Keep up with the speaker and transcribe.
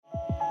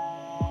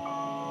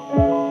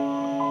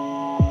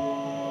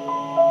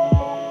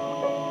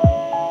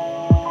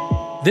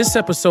This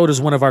episode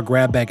is one of our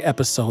grab bag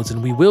episodes,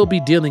 and we will be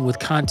dealing with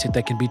content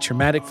that can be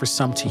traumatic for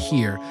some to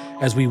hear,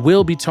 as we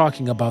will be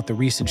talking about the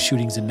recent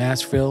shootings in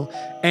Nashville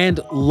and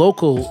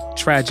local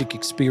tragic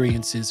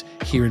experiences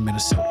here in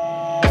Minnesota.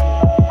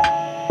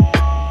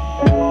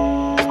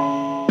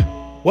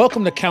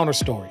 Welcome to Counter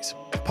Stories,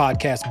 a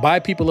podcast by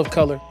people of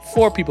color,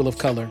 for people of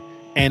color,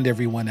 and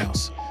everyone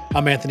else.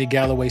 I'm Anthony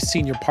Galloway,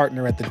 senior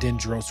partner at the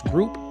Dendros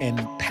Group and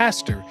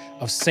pastor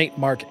of St.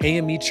 Mark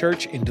AME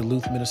Church in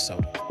Duluth,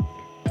 Minnesota.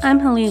 I'm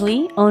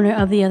Halili, owner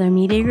of the Other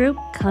Media Group,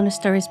 Counter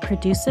Stories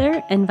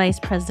producer, and vice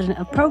president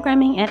of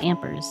programming at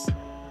Ampers.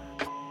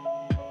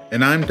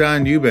 And I'm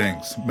Don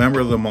Eubanks, member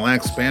of the Mille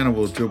Lacs Band of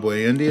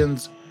Ojibwe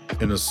Indians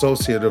and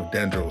associate of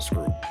Dendros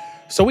Group.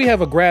 So we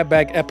have a grab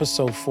bag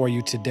episode for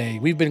you today.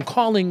 We've been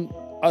calling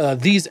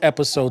these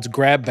episodes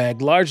grab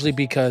bag largely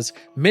because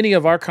many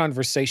of our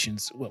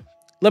conversations, well,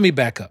 let me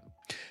back up.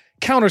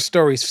 Counter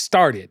Stories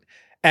started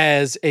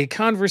as a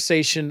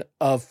conversation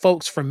of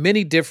folks from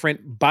many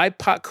different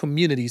BIPOC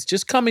communities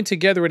just coming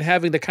together and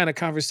having the kind of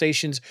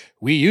conversations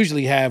we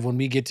usually have when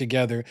we get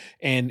together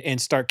and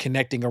start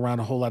connecting around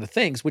a whole lot of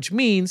things, which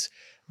means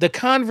the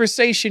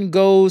conversation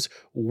goes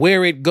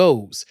where it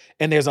goes.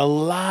 And there's a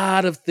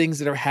lot of things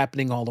that are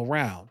happening all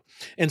around.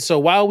 And so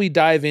while we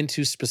dive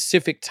into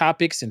specific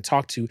topics and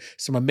talk to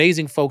some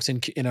amazing folks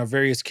in our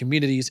various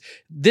communities,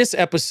 this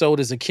episode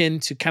is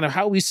akin to kind of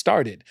how we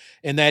started.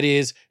 And that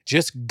is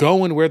just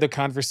going where the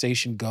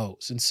conversation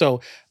goes. And so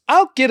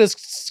I'll get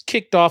us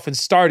kicked off and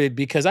started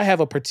because I have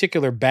a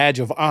particular badge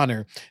of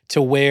honor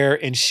to wear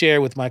and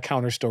share with my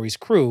Counter Stories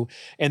crew.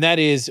 And that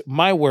is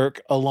my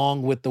work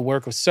along with the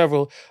work of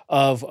several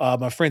of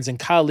my friends and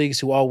colleagues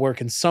who all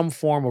work in some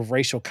form of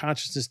racial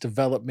consciousness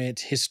development,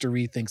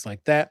 history, things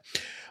like that.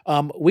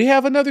 We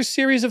have another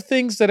series of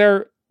things that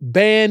are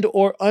banned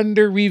or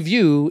under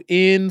review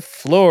in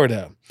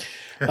Florida.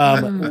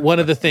 One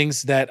of the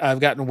things that I've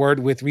gotten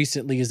word with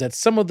recently is that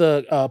some of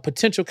the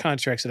potential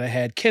contracts that I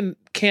had can't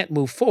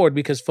move forward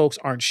because folks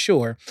aren't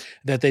sure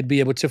that they'd be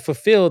able to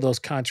fulfill those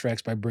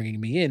contracts by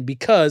bringing me in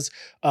because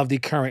of the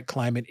current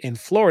climate in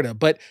Florida.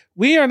 But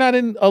we are not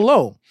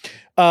alone.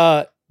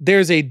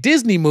 There's a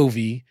Disney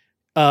movie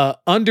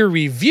under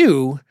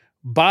review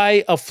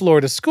by a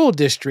Florida school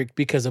district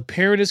because a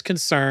parent is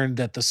concerned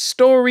that the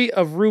story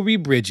of Ruby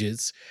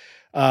Bridges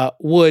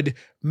would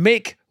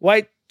make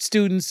white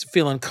students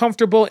feel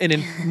uncomfortable.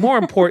 And more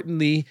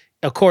importantly,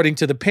 according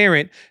to the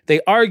parent,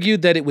 they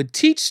argued that it would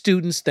teach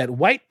students that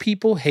white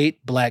people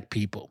hate black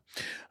people.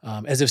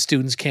 As if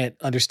students can't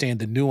understand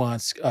the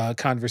nuanced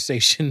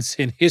conversations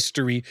in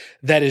history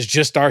that is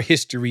just our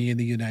history in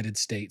the United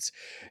States.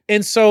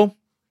 And so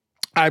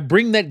I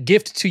bring that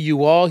gift to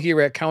you all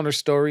here at Counter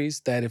Stories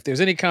that if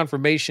there's any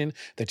confirmation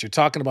that you're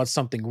talking about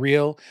something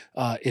real,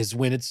 is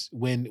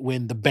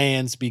when the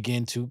bans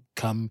begin to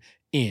come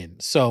in.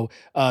 So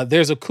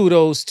there's a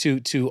kudos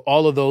to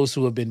all of those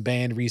who have been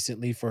banned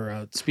recently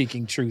for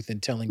speaking truth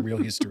and telling real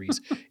histories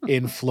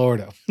in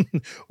Florida.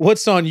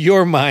 What's on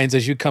your minds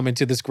as you come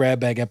into this grab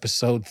bag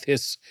episode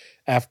this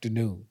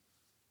afternoon?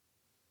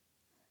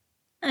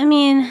 I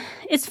mean,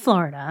 it's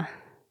Florida.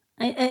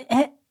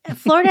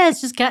 Florida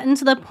has just gotten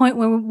to the point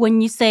where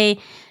when you say,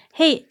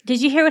 hey,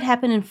 did you hear what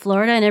happened in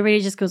Florida? And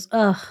everybody just goes,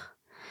 ugh,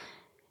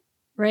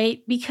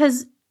 right?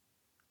 Because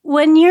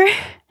when you're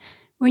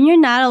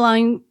not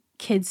allowing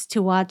kids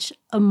to watch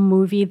a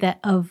movie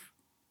of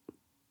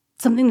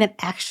something that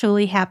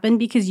actually happened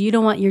because you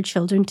don't want your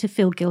children to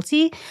feel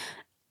guilty,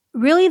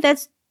 really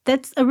that's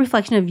a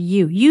reflection of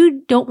you.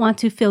 You don't want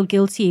to feel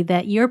guilty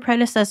that your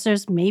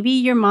predecessors, maybe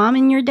your mom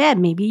and your dad,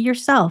 maybe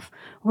yourself,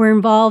 were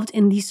involved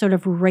in these sort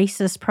of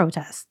racist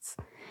protests.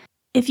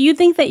 If you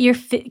think that your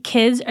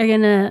kids are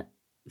going to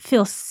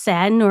feel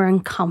saddened or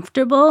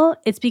uncomfortable,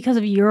 it's because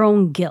of your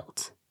own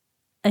guilt,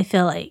 I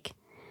feel like.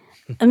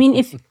 I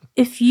mean,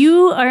 if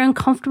you are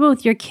uncomfortable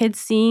with your kids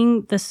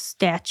seeing the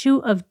statue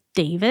of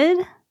David,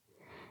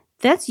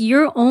 that's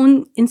your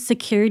own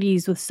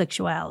insecurities with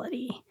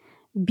sexuality.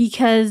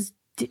 Because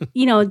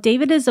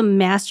David is a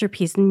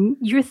masterpiece, and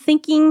you're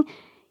thinking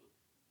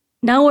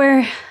now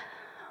we're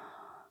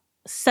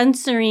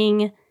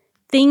censoring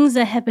things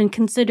that have been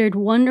considered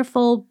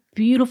wonderful,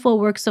 beautiful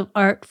works of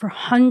art for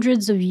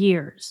hundreds of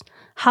years.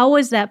 How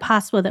is that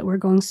possible that we're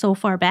going so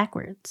far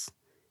backwards?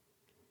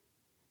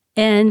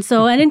 And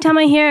so anytime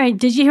I hear,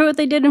 did you hear what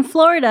they did in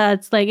Florida?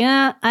 It's like,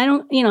 I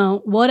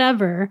don't,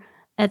 whatever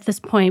at this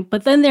point.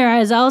 But then there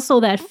is also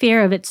that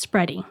fear of it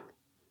spreading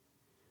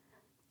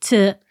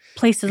to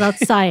places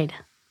outside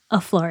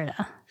of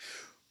Florida.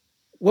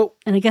 Well,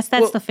 and I guess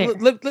that's the fear.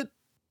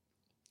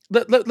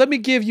 Let me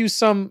give you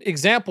some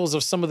examples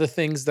of some of the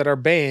things that are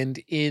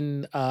banned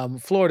in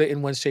Florida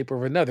in one shape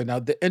or another. Now,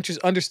 the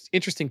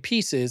interesting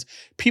piece is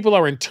people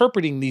are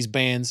interpreting these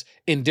bans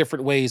in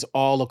different ways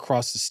all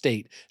across the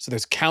state. So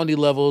there's county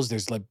levels,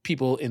 there's like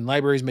people in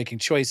libraries making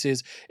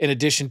choices, in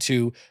addition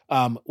to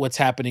what's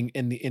happening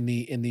in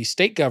the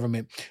state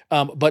government.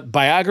 But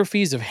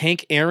biographies of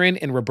Hank Aaron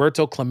and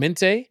Roberto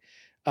Clemente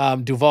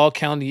Duval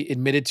County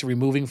admitted to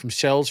removing from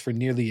shelves for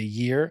nearly a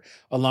year,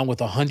 along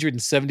with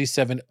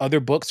 177 other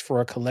books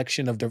for a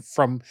collection of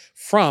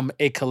from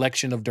a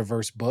collection of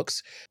diverse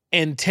books.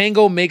 And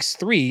Tango Makes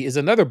Three is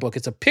another book.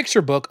 It's a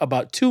picture book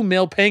about two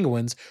male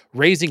penguins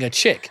raising a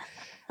chick.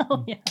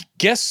 Oh, yeah.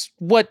 Guess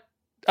what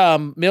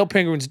male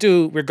penguins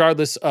do,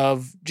 regardless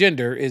of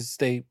gender, is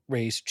they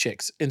raise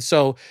chicks. And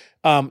so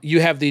you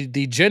have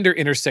the gender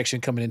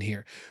intersection coming in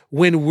here.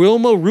 When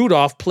Wilma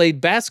Rudolph played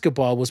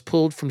basketball was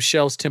pulled from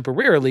shelves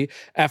temporarily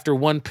after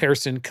one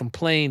person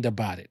complained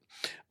about it.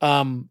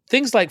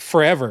 Things like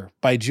Forever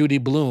by Judy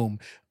Blume,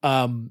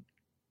 The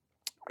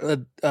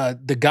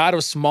God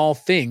of Small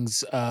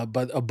Things,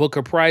 but a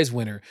Booker Prize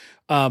winner.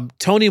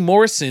 Toni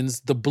Morrison's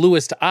The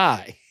Bluest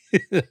Eye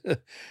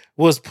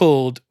was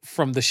pulled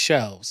from the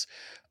shelves.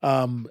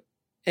 And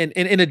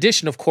in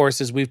addition, of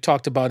course, as we've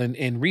talked about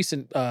in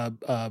recent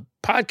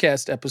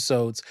podcast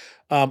episodes,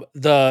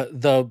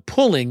 the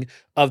pulling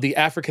of the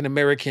African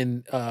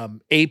American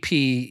AP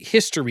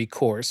history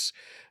course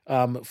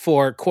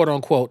for quote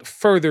unquote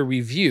further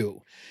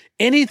review.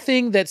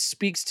 Anything that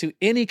speaks to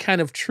any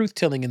kind of truth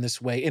telling in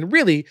this way, and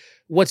really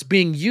what's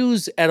being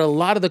used at a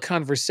lot of the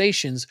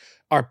conversations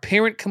are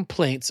parent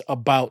complaints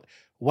about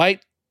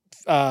white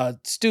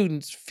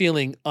students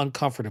feeling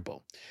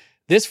uncomfortable.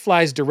 This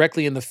flies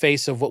directly in the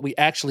face of what we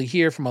actually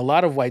hear from a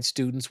lot of white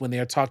students when they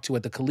are talked to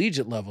at the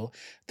collegiate level.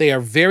 They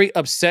are very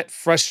upset,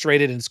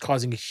 frustrated, and it's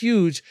causing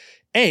huge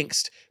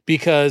angst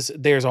because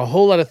there's a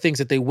whole lot of things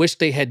that they wish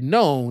they had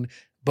known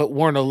but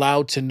weren't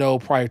allowed to know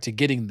prior to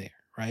getting there,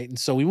 right? And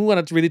so we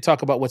want to really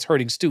talk about what's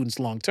hurting students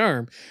long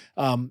term.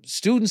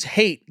 Students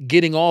hate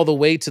getting all the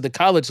way to the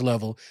college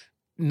level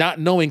not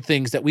knowing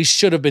things that we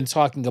should have been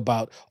talking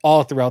about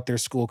all throughout their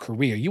school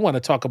career. You want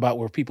to talk about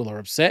where people are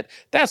upset?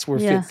 That's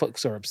where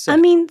folks are upset. I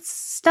mean,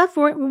 stuff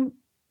there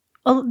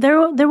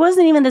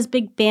wasn't even this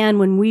big ban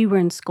when we were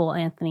in school,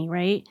 Anthony,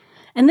 right?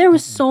 And there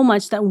was so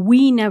much that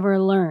we never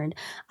learned.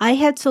 I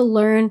had to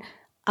learn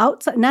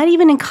outside, not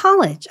even in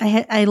college.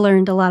 I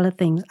learned a lot of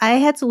things. I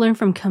had to learn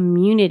from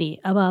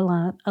community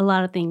about a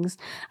lot of things.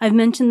 I've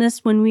mentioned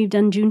this when we've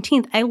done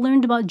Juneteenth. I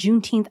learned about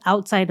Juneteenth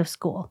outside of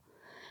school.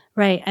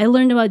 Right. I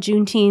learned about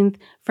Juneteenth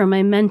from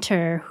my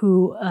mentor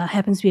who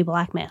happens to be a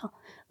Black male.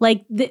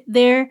 Like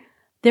there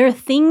are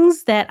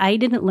things that I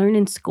didn't learn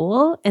in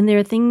school, and there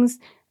are things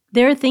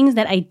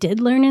that I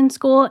did learn in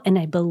school and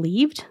I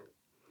believed.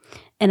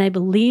 And I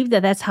believed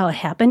that that's how it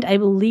happened. I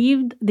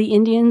believed the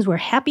Indians were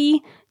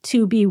happy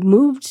to be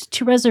moved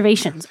to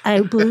reservations. I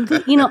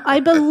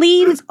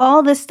believed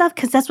all this stuff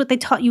because that's what they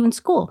taught you in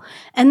school.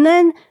 And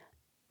then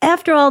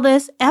after all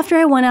this, after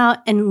I went out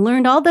and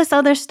learned all this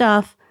other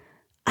stuff,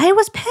 I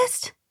was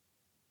pissed.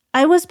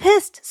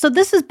 So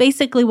this is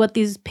basically what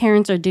these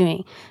parents are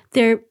doing.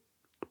 They're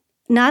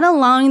not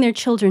allowing their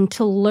children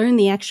to learn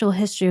the actual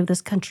history of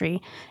this country.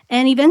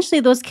 And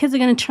eventually those kids are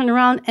going to turn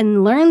around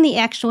and learn the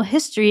actual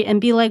history and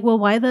be like, well,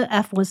 why the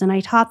F wasn't I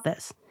taught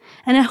this?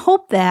 And I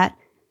hope that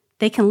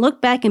they can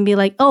look back and be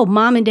like, oh,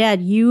 mom and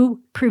dad,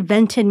 you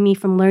prevented me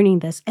from learning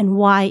this. And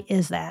why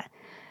is that?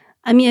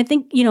 I mean, I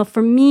think,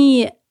 for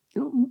me,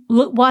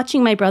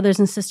 watching my brothers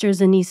and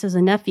sisters and nieces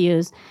and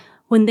nephews,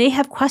 when they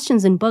have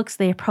questions in books,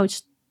 they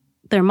approach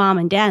their mom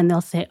and dad and they'll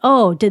say,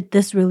 oh, did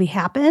this really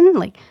happen?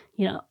 Like,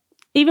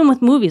 even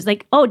with movies,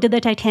 like, oh, did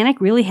the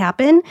Titanic really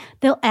happen?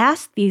 They'll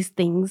ask these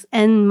things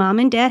and mom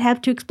and dad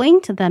have to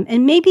explain to them.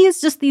 And maybe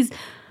it's just these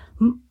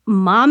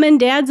mom and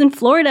dads in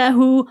Florida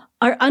who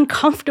are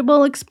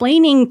uncomfortable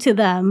explaining to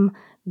them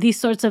these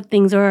sorts of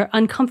things, or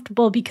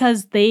uncomfortable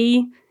because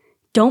they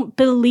don't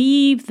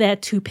believe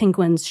that two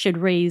penguins should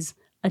raise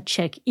a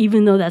chick,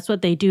 even though that's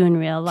what they do in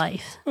real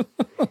life,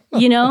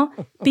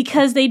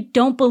 because they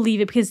don't believe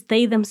it, because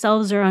they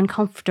themselves are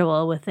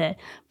uncomfortable with it.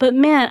 But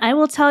man, I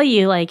will tell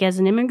you, like, as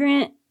an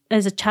immigrant,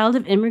 as a child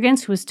of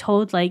immigrants who was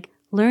told, like,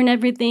 learn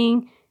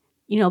everything,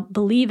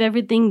 believe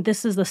everything.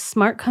 This is the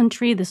smart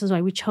country. This is why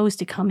we chose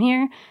to come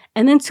here.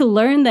 And then to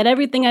learn that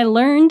everything I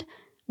learned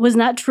was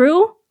not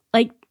true,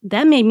 like,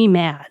 that made me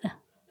mad.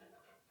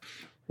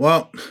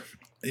 Well,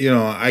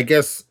 I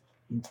guess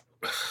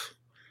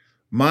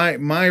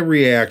my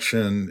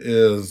reaction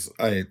is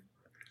I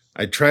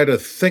try to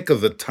think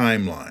of the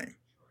timeline,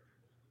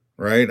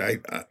 right?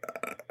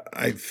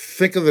 I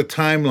think of the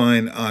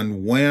timeline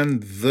on when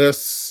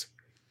this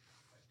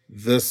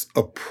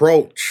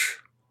approach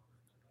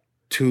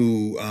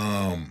to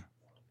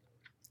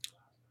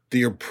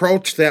the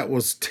approach that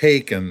was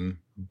taken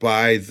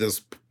by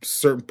this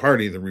certain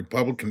party, the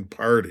Republican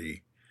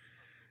Party,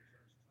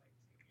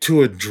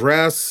 to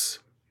address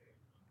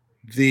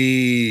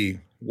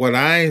what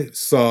I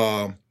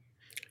saw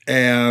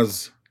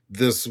as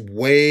this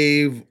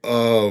wave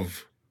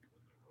of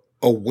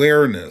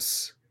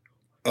awareness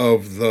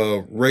of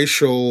the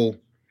racial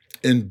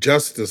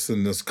injustice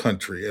in this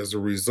country as a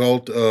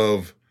result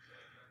of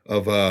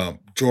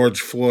George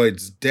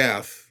Floyd's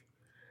death,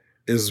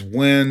 is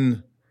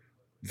when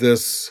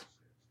this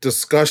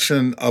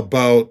discussion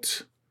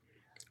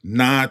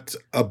not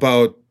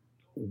about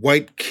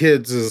white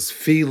kids'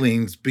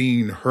 feelings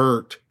being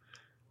hurt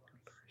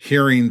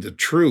hearing the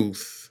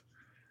truth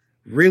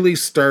really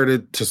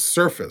started to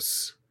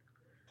surface,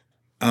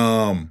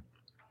 and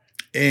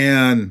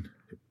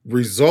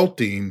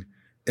resulting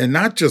in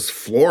not just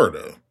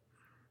Florida,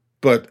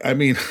 but I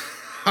mean,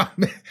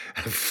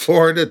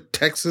 Florida,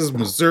 Texas,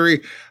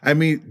 Missouri. I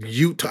mean,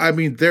 Utah. I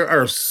mean, there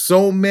are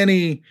so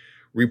many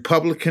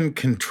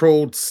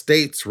Republican-controlled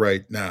states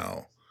right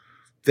now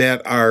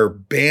that are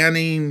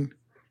banning.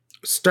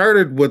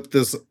 Started with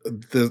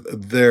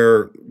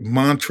their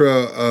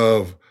mantra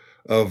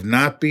of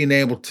not being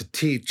able to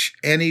teach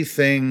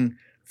anything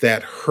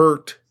that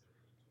hurt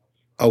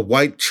a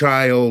white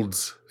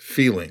child's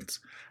feelings.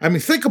 I mean,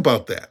 think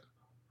about that.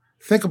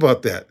 Think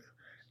about that.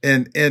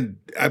 And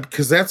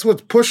because that's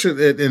what's pushing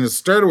it, and it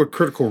started with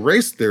critical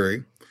race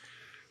theory,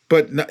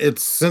 but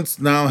it's since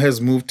now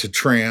has moved to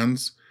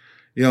trans.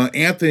 You know,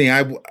 Anthony,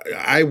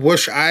 I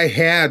wish I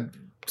had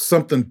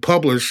something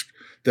published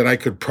that I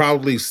could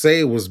proudly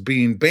say was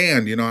being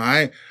banned. You know,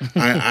 I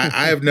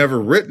have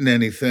never written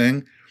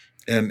anything,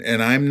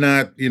 and I'm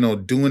not, you know,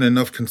 doing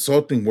enough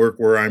consulting work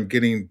where I'm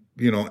getting,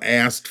 you know,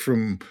 asked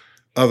from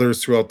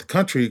others throughout the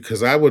country,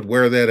 because I would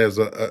wear that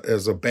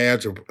as a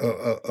badge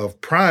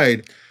of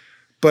pride.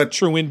 But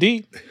true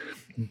indeed.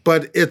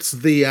 But it's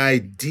the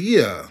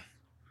idea.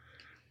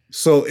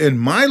 So in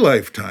my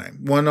lifetime,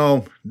 well,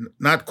 no,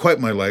 not quite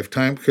my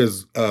lifetime,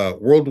 because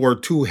World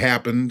War II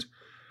happened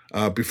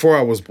before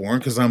I was born,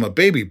 because I'm a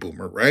baby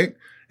boomer, right?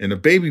 And a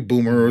baby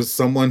boomer was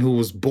someone who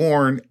was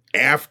born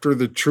after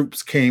the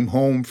troops came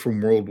home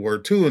from World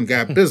War II and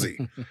got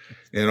busy.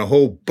 And a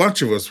whole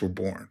bunch of us were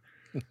born.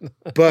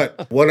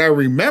 But what I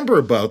remember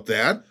about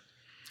that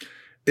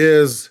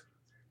is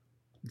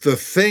the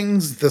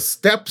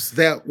steps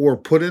that were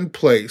put in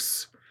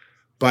place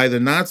by the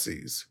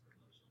Nazis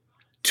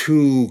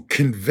to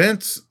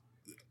convince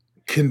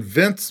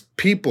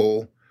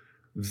people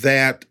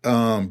that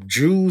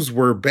Jews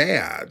were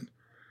bad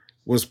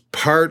was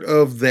part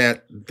of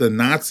that. The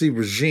Nazi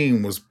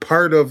regime was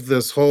part of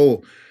this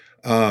whole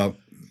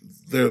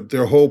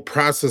their whole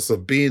process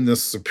of being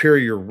this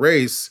superior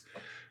race.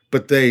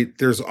 But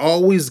there's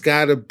always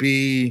got to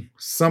be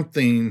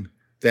something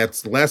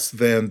that's less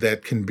than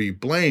that can be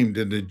blamed,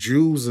 and the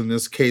Jews in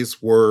this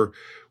case were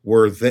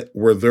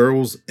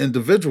those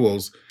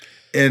individuals.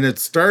 And it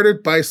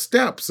started by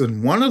steps,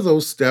 and one of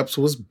those steps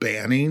was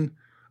banning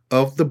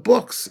of the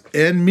books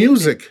and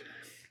music.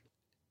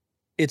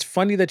 It's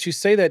funny that you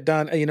say that,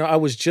 Don. You know, I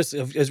was just,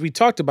 as we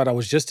talked about, I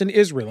was just in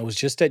Israel. I was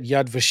just at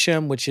Yad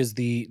Vashem, which is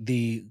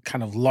the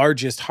kind of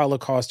largest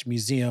Holocaust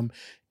museum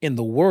in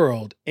the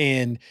world,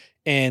 and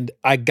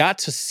I got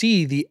to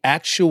see the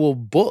actual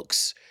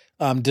books,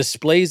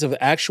 displays of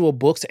actual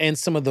books, and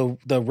some of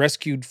the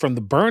rescued from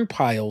the burn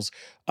piles,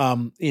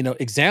 you know,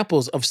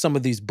 examples of some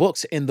of these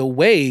books, and the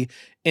way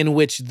in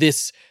which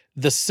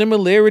the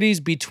similarities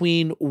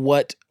between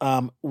what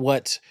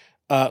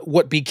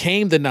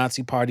became the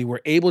Nazi Party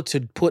were able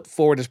to put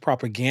forward as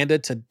propaganda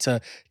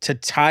to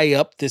tie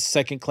up this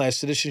second-class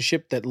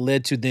citizenship that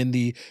led to then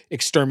the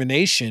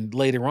extermination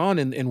later on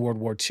in World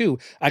War II.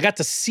 I got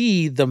to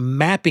see the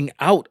mapping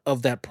out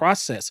of that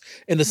process,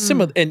 and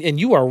and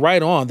you are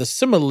right on, the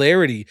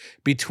similarity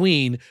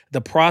between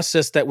the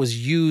process that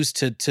was used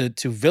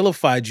to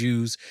vilify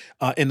Jews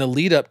in the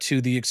lead up to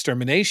the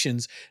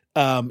exterminations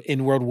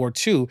in World War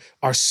II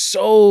are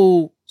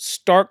so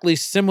starkly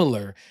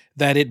similar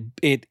that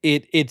it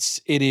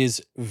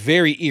is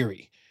very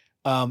eerie.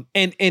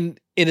 And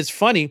it's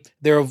funny,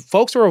 there are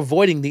folks who are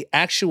avoiding the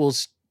actual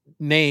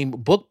name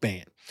book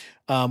ban,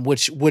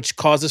 which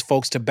causes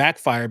folks to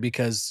backfire,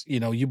 because, you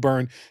know,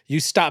 you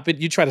stop it,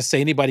 you try to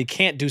say anybody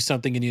can't do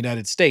something in the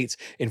United States,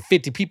 and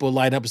 50 people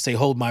line up and say,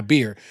 hold my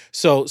beer.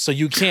 So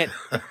you can't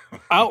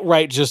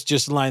outright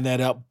just line that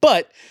up.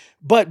 But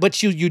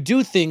you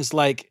do things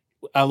like,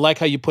 I like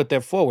how you put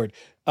that forward.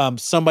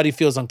 Somebody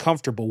feels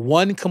uncomfortable.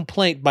 One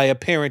complaint by a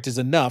parent is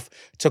enough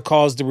to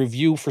cause the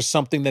review for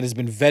something that has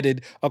been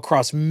vetted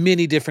across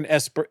many different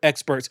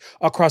experts,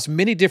 across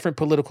many different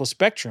political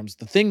spectrums.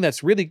 The thing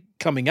that's really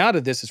coming out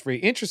of this is very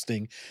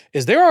interesting,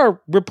 is there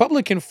are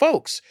Republican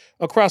folks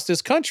across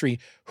this country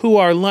who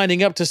are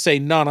lining up to say,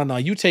 no,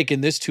 you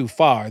taking this too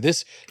far.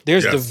 There's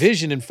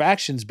division and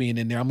factions being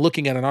in there. I'm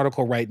looking at an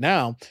article right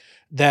now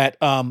that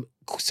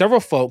several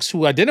folks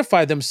who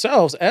identify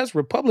themselves as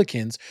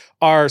Republicans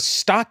are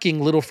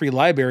stocking Little Free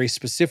Library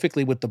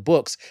specifically with the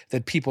books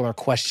that people are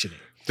questioning,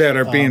 that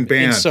are being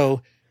banned. And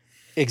so,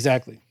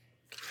 exactly.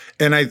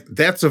 And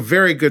that's a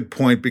very good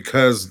point,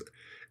 because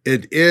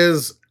it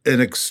is an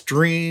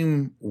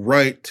extreme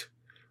right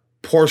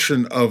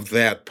portion of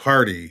that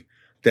party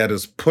that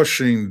is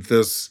pushing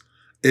this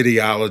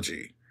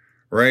ideology,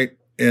 right?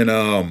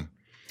 And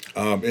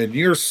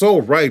you're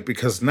so right,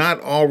 because not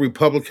all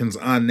Republicans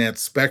on that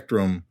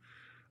spectrum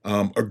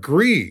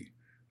agree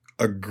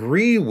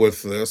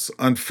with this.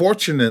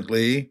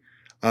 Unfortunately,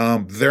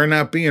 they're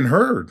not being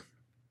heard,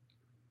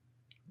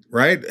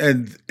 right?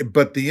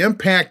 But the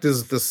impact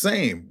is the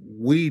same.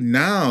 We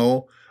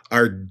now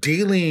are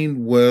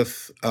dealing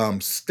with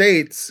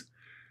states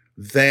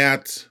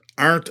that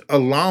aren't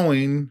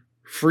allowing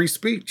free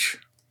speech.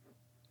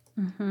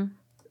 Mm-hmm.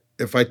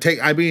 If I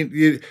take, I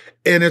mean,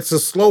 and it's a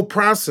slow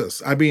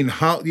process. I mean,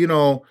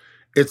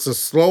 it's a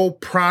slow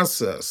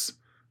process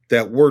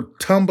that we're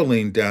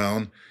tumbling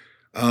down.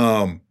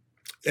 And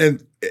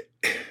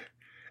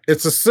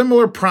it's a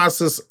similar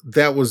process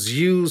that was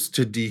used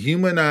to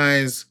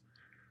dehumanize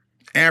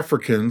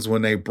Africans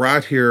when they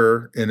brought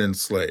here and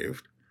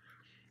enslaved.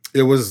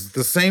 It was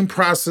the same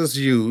process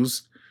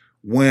used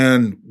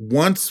when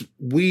once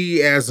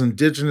we as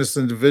indigenous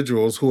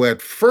individuals who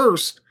at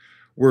first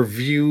were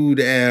viewed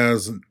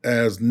as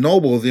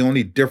noble, the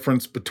only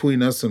difference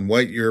between us and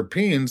white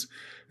Europeans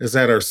is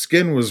that our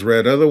skin was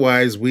red.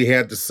 Otherwise, we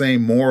had the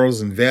same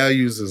morals and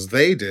values as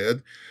they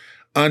did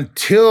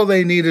until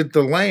they needed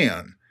the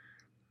land,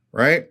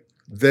 right?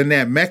 Then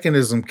that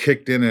mechanism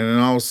kicked in, and then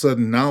all of a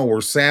sudden now we're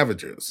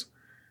savages.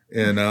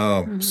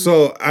 And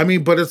so, I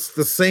mean, but it's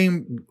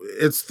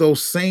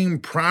those same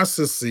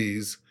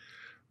processes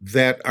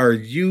that are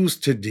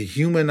used to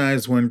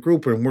dehumanize one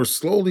group. And we're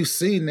slowly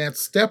seeing that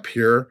step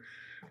here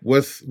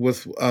with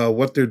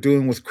what they're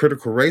doing with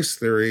critical race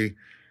theory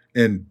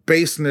and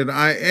basing it.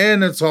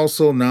 And it's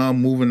also now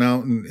moving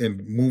out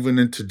and moving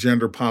into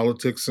gender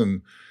politics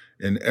and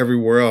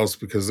everywhere else,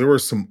 because there were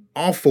some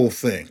awful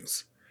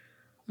things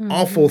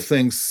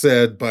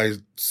said by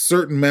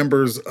certain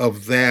members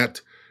of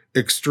that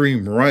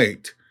extreme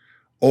right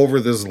over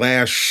this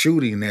last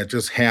shooting that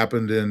just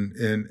happened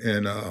in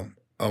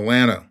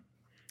Atlanta,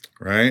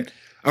 right?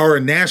 Or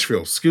in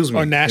Nashville, excuse me.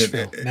 Or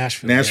Nashville,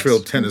 Nashville,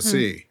 yes.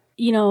 Tennessee.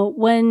 You know,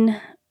 when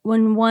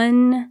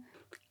one,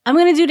 I'm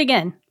going to do it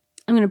again.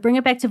 I'm going to bring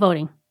it back to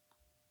voting.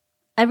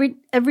 Every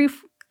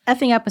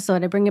effing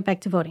episode, I bring it back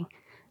to voting,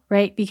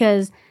 right?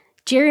 Because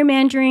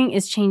gerrymandering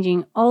is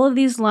changing all of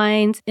these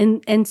lines.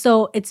 And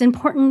so it's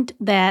important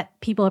that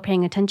people are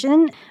paying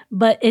attention,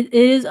 but it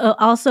is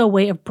also a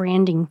way of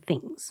branding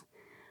things,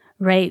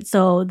 right?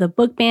 So the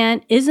book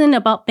ban isn't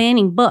about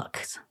banning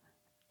books.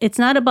 It's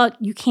not about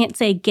you can't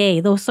say gay,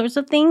 those sorts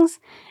of things.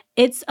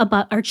 It's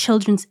about our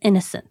children's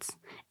innocence.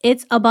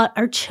 It's about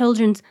our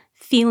children's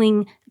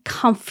feeling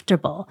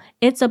comfortable.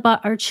 It's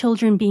about our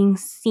children being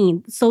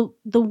seen. So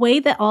the way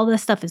that all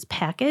this stuff is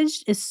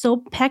packaged is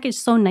so packaged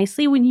so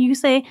nicely when you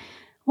say,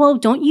 well,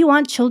 don't you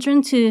want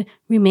children to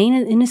remain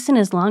innocent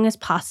as long as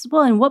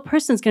possible? And what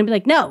person's going to be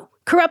like, no,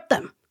 corrupt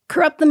them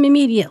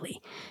immediately.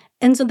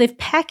 And so they've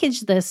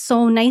packaged this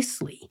so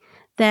nicely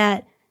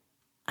that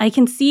I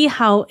can see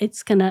how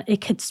it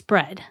could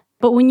spread.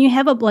 But when you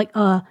have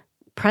a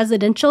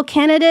presidential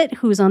candidate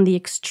who's on the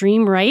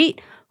extreme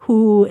right,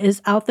 who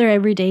is out there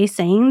every day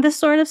saying this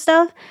sort of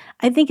stuff,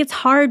 I think it's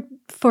hard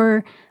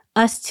for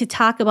us to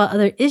talk about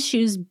other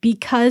issues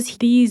because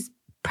these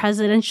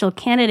presidential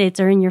candidates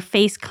are in your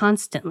face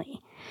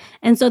constantly.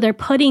 And so they're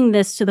putting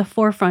this to the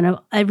forefront of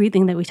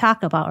everything that we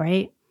talk about,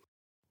 right?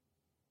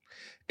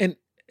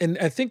 And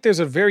I think there's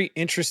a very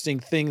interesting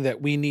thing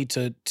that we need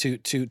to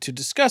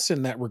discuss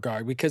in that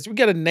regard, because we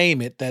got to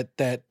name it that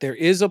there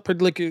is a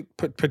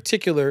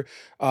particular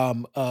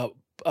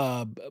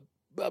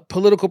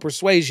political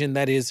persuasion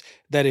that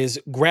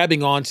is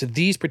grabbing onto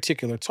these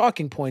particular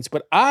talking points.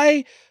 But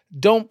I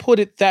don't put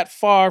it that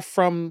far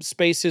from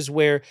spaces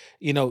where,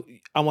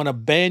 I want to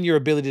ban your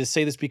ability to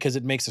say this because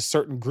it makes a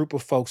certain group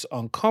of folks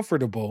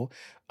uncomfortable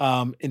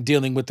in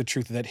dealing with the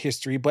truth of that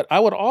history. But I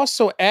would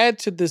also add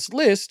to this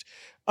list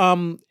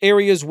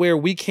areas where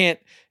we can't,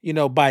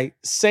 by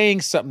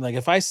saying something, like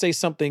if I say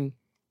something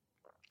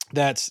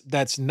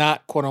that's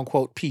not quote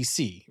unquote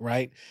PC,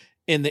 right?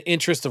 In the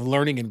interest of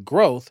learning and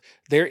growth,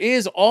 there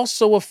is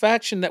also a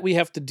faction that we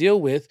have to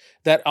deal with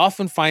that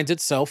often finds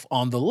itself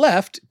on the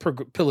left,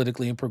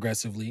 politically and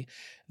progressively,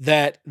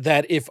 that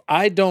if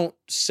I don't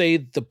say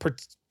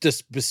the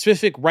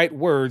specific right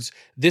words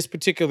this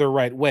particular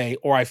right way,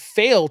 or I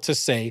fail to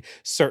say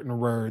certain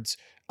words,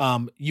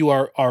 you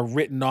are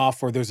written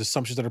off, or there's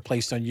assumptions that are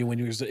placed on you,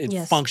 and it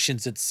Yes.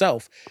 functions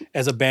itself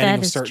as a banning That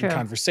of is certain true.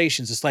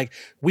 conversations. It's like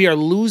we are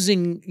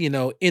losing,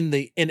 and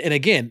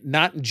again,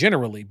 not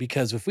generally,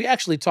 because if we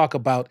actually talk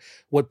about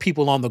what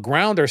people on the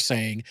ground are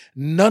saying,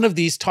 none of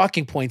these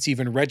talking points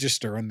even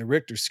register on the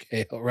Richter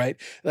scale, right?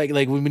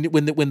 Like when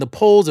the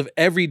polls of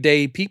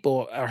everyday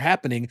people are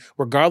happening,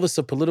 regardless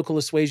of political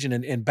persuasion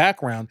and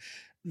background,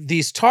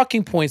 these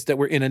talking points that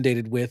we're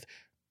inundated with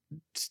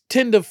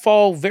tend to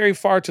fall very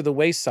far to the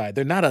wayside.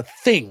 They're not a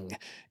thing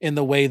in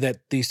the way that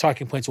these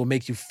talking points will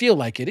make you feel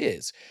like it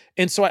is.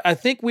 And so I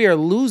think we are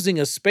losing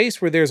a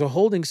space where there's a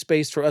holding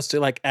space for us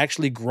to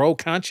actually grow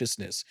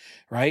consciousness,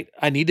 right?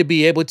 I need to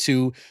be able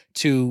to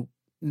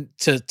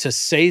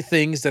say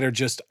things that are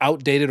just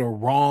outdated or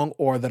wrong,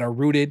 or that are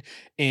rooted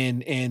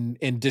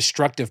in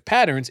destructive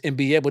patterns, and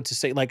be able to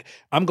say,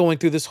 I'm going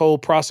through this whole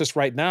process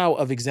right now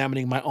of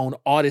examining my own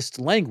audist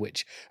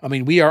language. I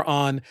mean, we are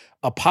on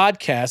a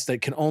podcast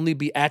that can only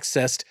be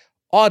accessed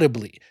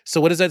audibly.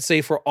 So what does that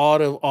say for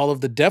all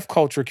of the deaf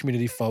culture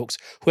community folks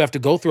who have to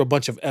go through a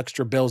bunch of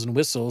extra bells and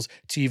whistles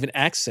to even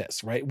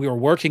access, right? We are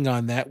working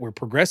on that. We're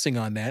progressing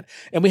on that.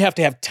 And we have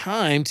to have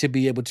time to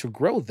be able to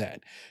grow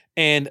that.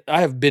 And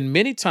I have been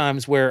many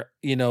times where,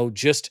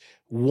 just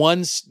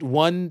one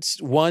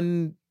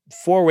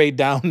foray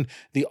down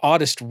the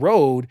artist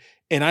road,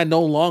 and I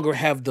no longer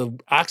have the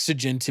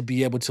oxygen to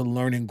be able to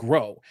learn and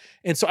grow.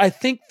 And so I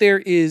think there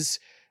is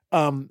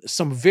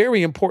some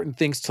very important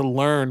things to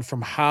learn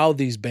from how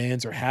these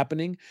bans are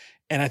happening.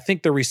 And I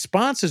think the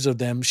responses of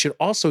them should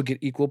also get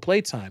equal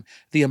playtime.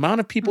 The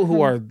amount of people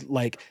who are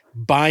like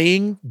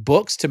buying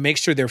books to make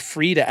sure they're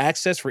free to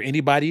access for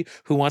anybody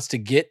who wants to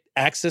get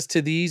access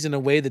to these in a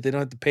way that they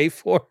don't have to pay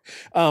for.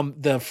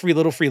 The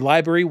free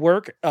library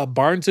work,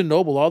 Barnes and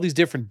Noble, all these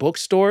different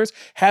bookstores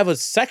have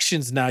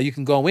sections now you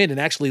can go in and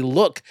actually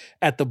look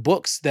at the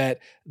books that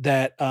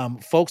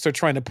folks are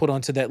trying to put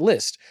onto that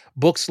list.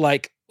 Books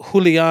like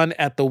Julian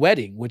at the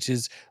Wedding, which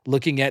is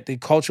looking at the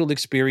cultural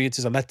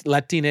experiences,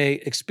 Latina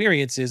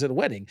experiences at a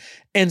wedding,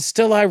 and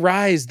Still I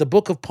Rise, the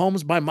book of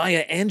poems by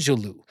Maya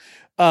Angelou.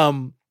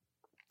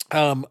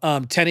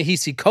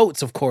 Ta-Nehisi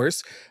Coates, of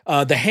course.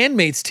 The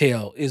Handmaid's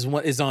Tale is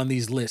on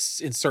these lists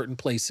in certain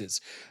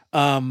places.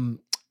 There's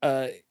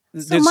a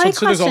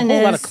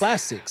whole lot of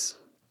classics.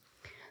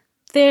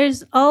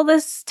 There's all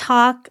this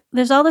talk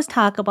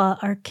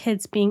about our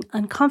kids being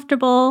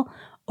uncomfortable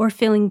or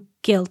feeling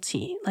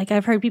guilty. Like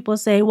I've heard people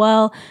say,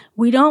 well,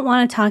 we don't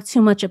want to talk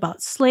too much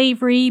about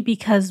slavery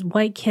because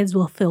white kids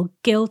will feel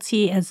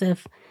guilty as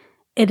if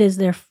it is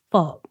their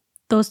fault.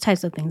 Those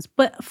types of things.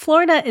 But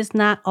Florida is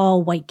not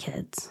all white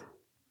kids.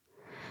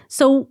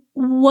 So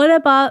what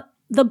about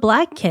the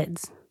black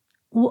kids?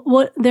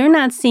 What they're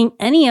not seeing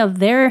any of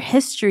their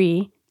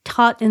history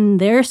taught in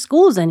their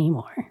schools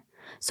anymore.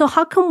 So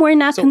how come we're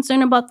not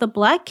concerned about the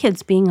black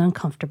kids being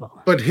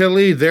uncomfortable? But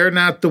Hilly, they're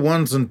not the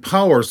ones in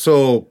power.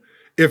 So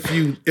if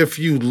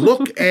you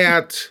look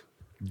at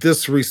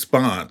this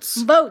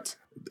response,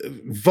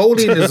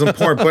 voting is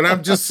important. But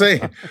I'm just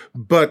saying.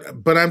 But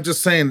I'm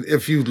just saying,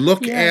 if you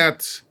look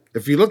at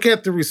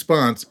the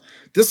response,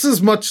 this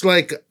is much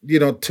like,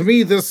 to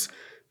me this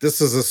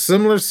is a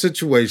similar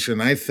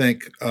situation. I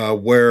think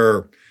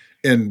where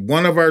in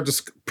one of our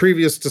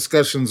previous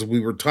discussions we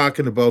were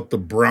talking about the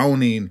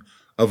browning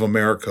of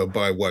America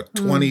by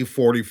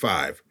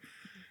 2045.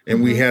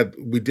 And we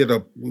did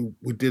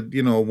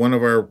one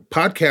of our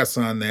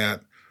podcasts on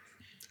that,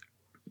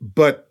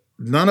 but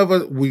none of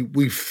us,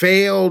 we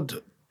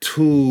failed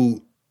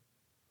to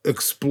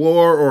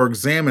explore or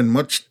examine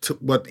much to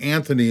what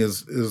Anthony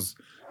is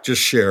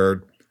just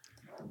shared,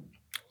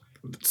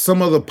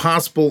 some of the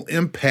possible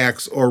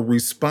impacts or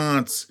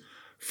response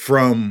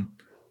from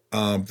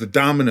the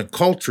dominant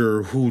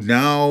culture who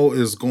now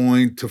is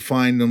going to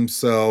find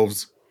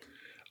themselves,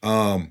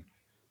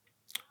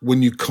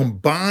 when you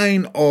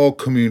combine all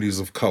communities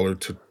of color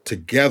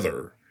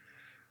together,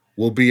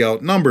 will be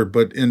outnumbered.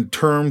 But in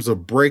terms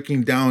of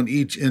breaking down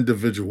each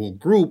individual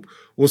group,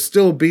 will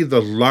still be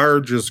the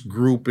largest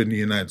group in the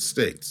United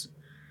States,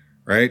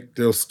 right?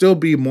 There'll still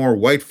be more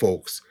white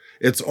folks.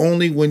 It's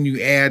only when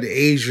you add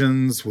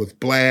Asians with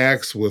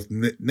blacks, with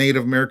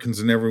Native Americans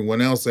and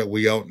everyone else that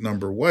we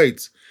outnumber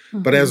whites.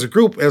 Mm-hmm. But as a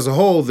group, as a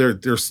whole,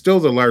 they're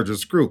still the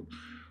largest group.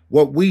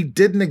 What we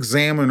didn't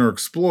examine or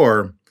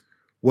explore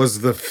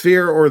was the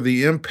fear or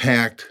the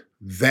impact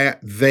that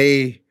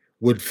they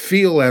would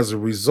feel as a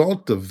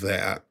result of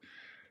that,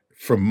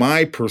 from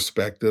my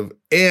perspective.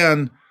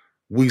 And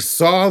we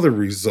saw the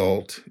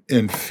result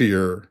in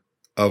fear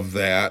of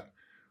that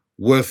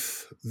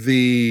with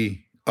the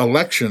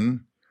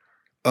election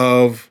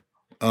of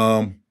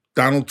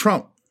Donald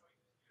Trump.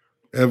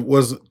 It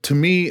was, to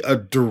me, a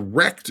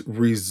direct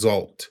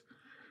result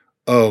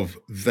of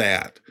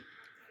that.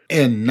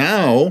 And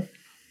now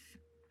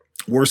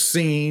we're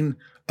seeing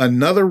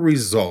another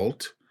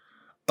result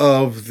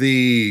of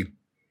the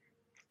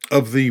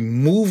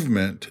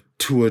movement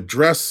to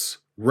address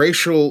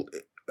racial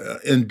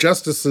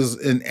injustices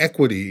and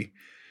inequity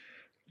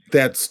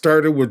that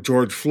started with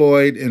George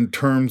Floyd in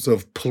terms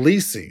of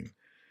policing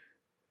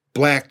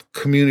Black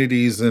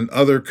communities and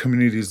other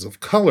communities of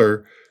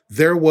color.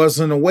 There was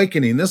an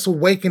awakening. This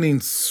awakening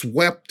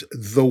swept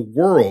the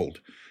world.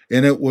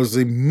 And it was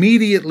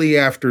immediately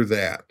after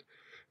that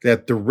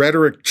the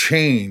rhetoric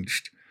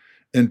changed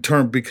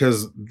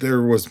because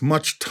there was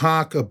much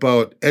talk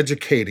about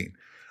educating,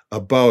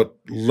 about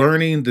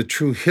learning the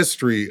true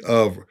history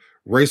of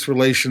race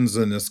relations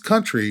in this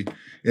country.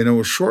 And it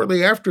was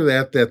shortly after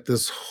that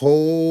this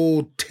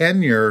whole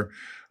tenure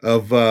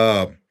of,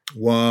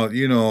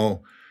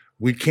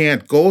 we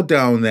can't go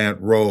down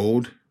that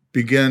road,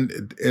 began,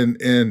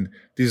 and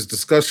these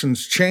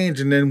discussions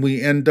change. And then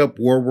we end up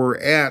where we're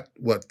at,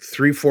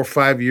 3, 4,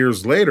 5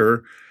 years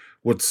later,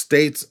 with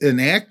states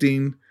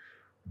enacting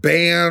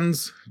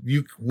bans.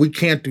 We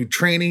can't do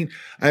training.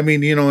 I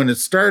mean, and it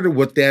started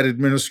with that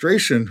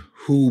administration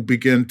who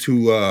began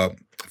to,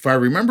 if I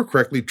remember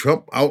correctly,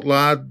 Trump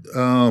outlawed,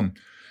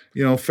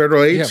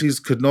 federal agencies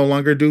could no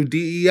longer do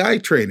DEI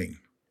training,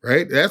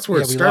 right? That's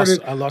where it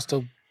started. I lost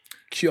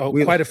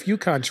quite a few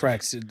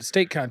contracts,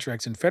 state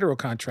contracts and federal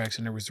contracts,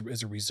 and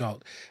as a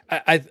result.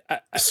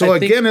 It's a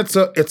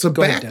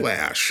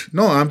backlash.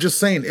 No, I'm just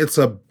saying it's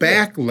a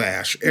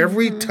backlash. Yeah.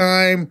 Every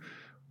time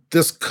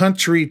this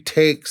country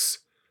takes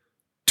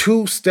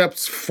 2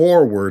 steps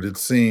forward, it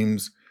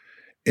seems,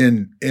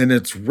 in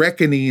its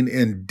reckoning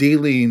and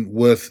dealing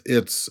with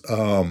its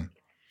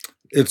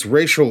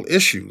racial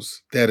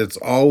issues that it's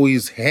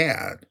always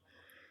had.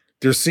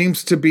 There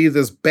seems to be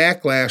this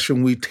backlash,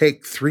 and we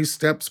take 3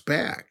 steps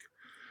back,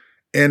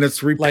 and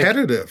it's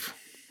repetitive.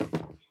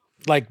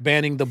 Like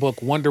banning the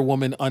book Wonder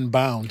Woman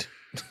Unbound.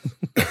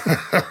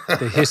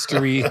 The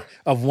history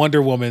of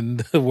Wonder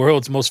Woman, the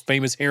world's most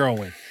famous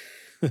heroine.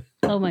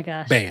 Oh my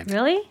gosh. Banned.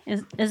 Really?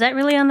 Is that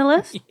really on the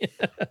list?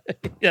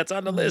 Yeah, it's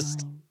on the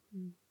list.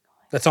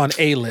 That's on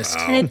a list.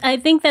 Wow. And I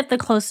think that the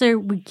closer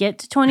we get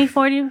to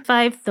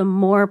 2045, the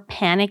more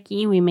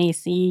panicky we may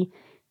see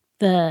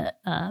the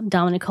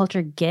dominant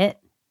culture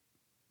get,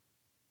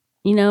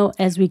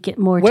 as we get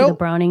more to the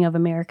browning of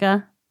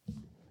America.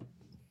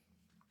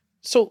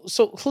 So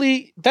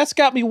Lee, that's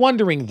got me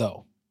wondering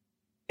though.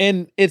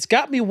 And it's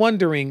got me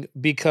wondering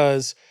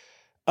because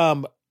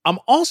I'm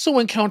also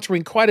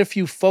encountering quite a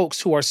few folks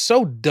who are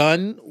so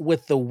done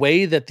with the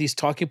way that these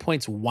talking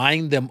points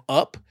wind them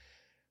up,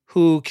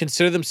 who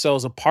consider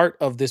themselves a part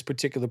of this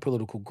particular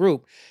political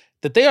group,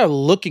 that they are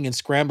looking and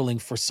scrambling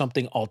for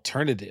something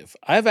alternative.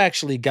 I've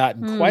actually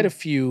gotten quite a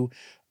few,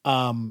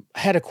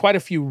 quite a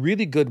few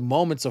really good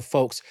moments of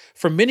folks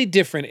from many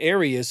different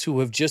areas who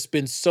have just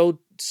been so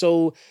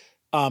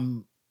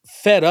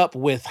fed up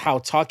with how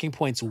talking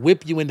points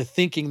whip you into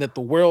thinking that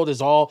the world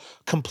is all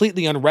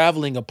completely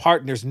unraveling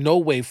apart and there's no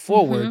way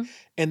forward.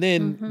 And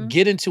then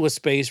get into a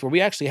space where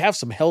we actually have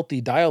some healthy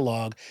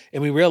dialogue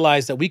and we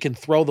realize that we can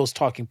throw those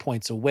talking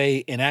points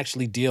away and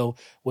actually deal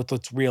with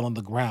what's real on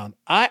the ground.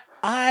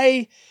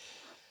 I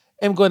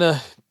am going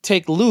to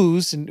take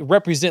Luz and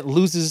represent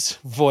Luz's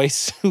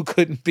voice, who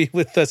couldn't be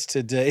with us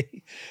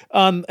today,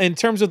 in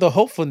terms of the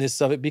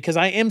hopefulness of it, because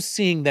I am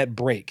seeing that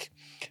break.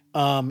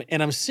 And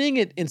I'm seeing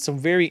it in some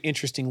very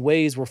interesting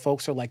ways where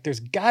folks are like,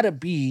 there's got to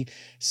be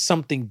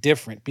something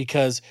different,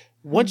 because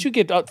once you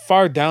get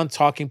far down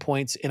talking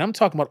points, and I'm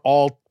talking about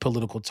all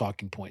political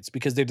talking points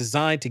because they're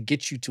designed to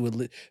get you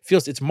to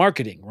it's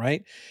marketing,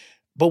 right?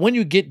 But when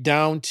you get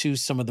down to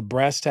some of the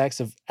brass tacks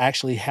of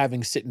actually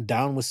sitting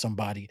down with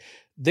somebody,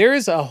 there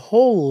is a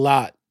whole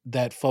lot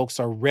that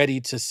folks are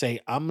ready to say,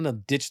 I'm going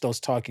to ditch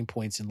those talking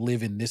points and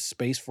live in this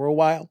space for a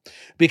while,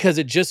 because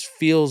it just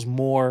feels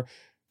more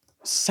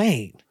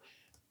sane.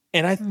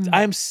 And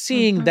I'm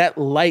seeing that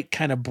light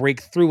kind of break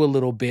through a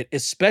little bit,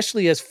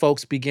 especially as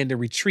folks begin to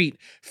retreat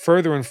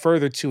further and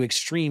further to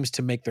extremes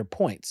to make their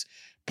points.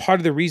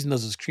 Part of the reason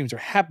those extremes are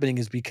happening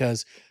is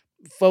because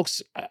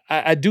folks,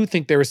 I do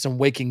think there is some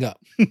waking up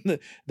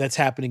that's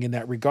happening in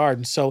that regard.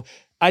 And so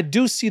I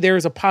do see there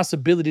is a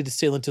possibility to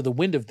sail into the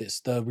wind of this.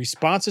 The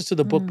responses to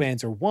the book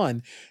bans are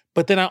one,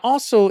 but then I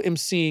also am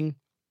seeing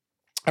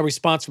a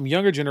response from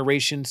younger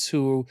generations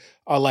who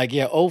are like,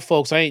 yeah, old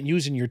folks, I ain't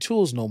using your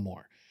tools no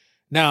more.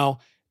 Now,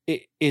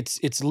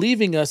 it's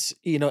leaving us,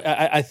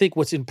 I think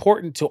what's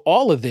important to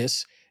all of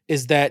this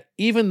is that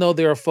even though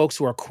there are folks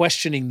who are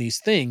questioning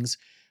these things,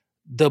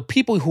 the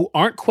people who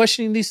aren't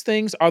questioning these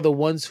things are the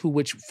ones for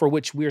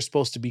which we're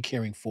supposed to be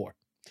caring for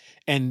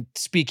and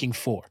speaking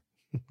for.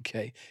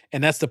 Okay.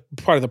 And that's the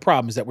part of the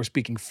problem, is that we're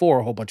speaking for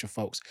a whole bunch of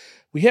folks.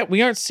 We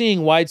aren't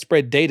seeing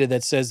widespread data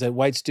that says that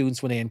white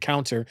students, when they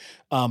encounter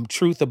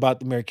truth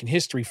about American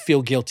history,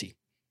 feel guilty.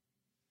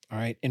 All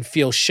right, and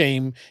feel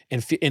shame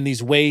in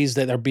these ways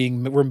that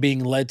we're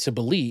being led to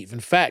believe. In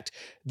fact,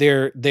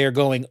 they're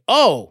going,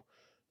 oh,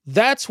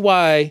 that's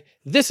why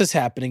this is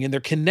happening, and they're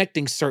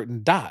connecting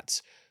certain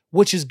dots,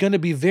 which is going to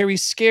be very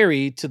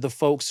scary to the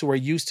folks who are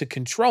used to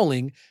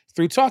controlling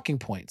through talking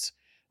points.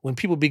 When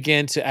people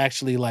begin to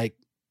actually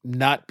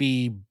not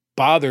be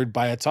bothered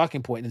by a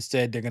talking point,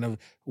 instead they're going to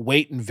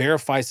wait and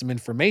verify some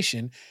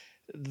information.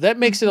 That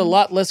makes it a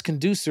lot less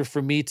conducive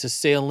for me to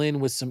sail in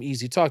with some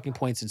easy talking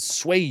points and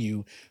sway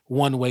you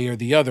one way or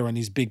the other on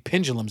these big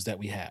pendulums that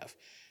we have.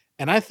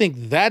 And I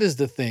think that is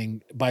the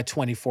thing by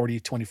 2040,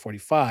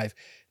 2045,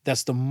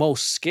 that's the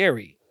most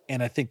scary.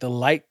 And I think the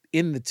light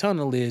in the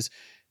tunnel is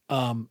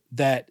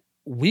that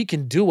we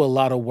can do a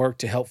lot of work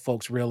to help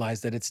folks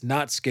realize that it's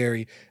not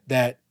scary,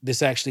 that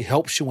this actually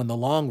helps you in the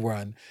long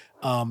run.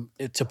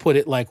 To put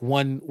it like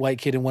one white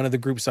kid in one of the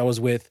groups I was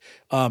with,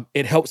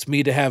 it helps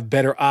me to have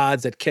better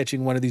odds at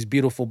catching one of these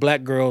beautiful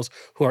black girls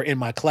who are in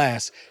my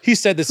class. He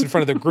said this in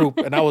front of the group,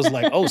 and I was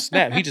like, oh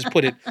snap, he just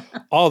put it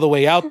all the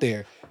way out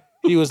there.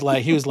 He was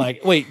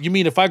like, wait, you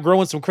mean if I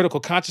grow in some critical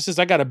consciousness,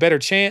 I got a better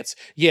chance?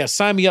 Yeah,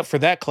 sign me up for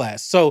that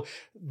class. So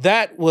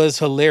that was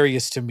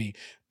hilarious to me.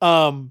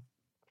 But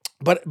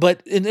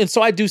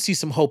so I do see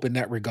some hope in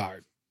that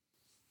regard.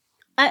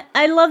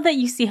 I love that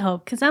you see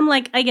hope, because I'm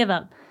like, I give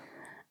up.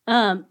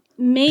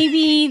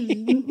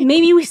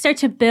 Maybe we start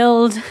to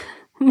build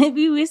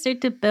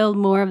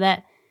more of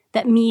that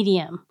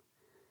medium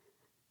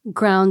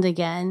ground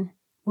again,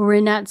 where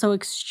we're not so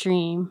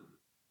extreme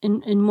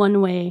in one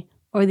way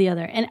or the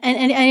other. And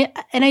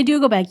I do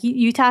go back.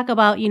 You talk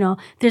about,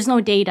 there's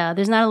no data.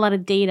 There's not a lot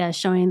of data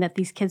showing that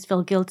these kids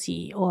feel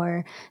guilty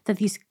or that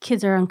these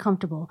kids are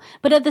uncomfortable.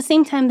 But at the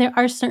same time, there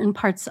are certain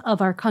parts of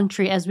our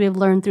country, as we have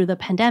learned through the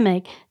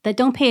pandemic, that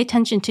don't pay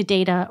attention to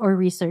data or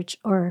research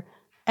or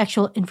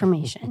actual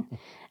information.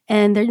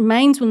 And their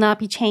minds will not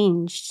be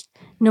changed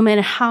no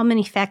matter how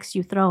many facts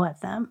you throw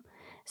at them.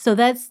 So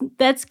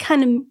that's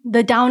kind of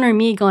the downer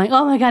me going,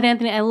 oh my God,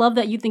 Anthony, I love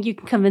that you think you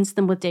can convince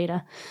them with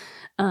data.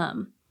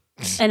 And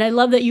I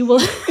love that you will.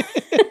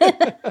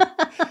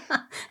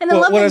 And I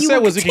love what that I you said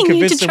will was you can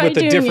continue convince to them try with a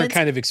doing different it.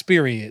 kind of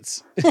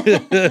experience.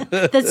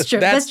 That's true.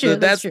 That's true.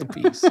 That's the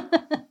piece.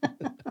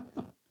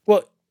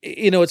 Well,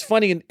 it's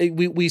funny.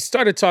 We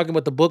started talking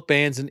about the book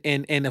bans,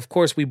 and of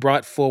course we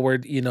brought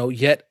forward,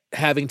 yet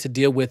having to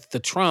deal with the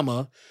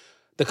trauma,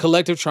 the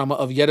collective trauma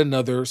of yet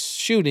another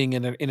shooting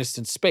in an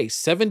innocent space.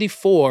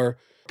 74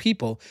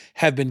 people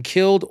have been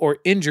killed or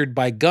injured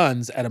by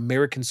guns at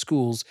American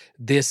schools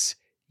this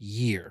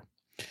year.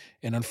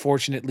 And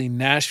unfortunately,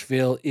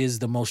 Nashville is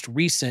the most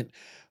recent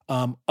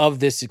of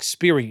this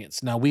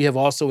experience. Now, we have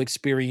also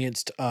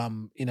experienced,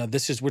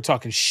 we're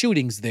talking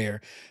shootings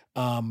there,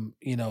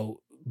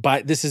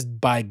 this is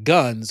by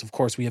guns. Of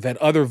course, we have had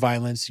other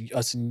violence.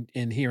 Us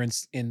in here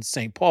in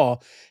St.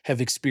 Paul have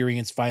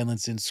experienced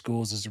violence in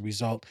schools as a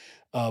result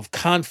of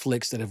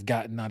conflicts that have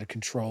gotten out of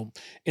control.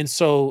 And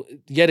so,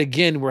 yet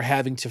again, we're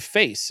having to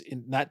face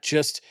not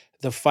just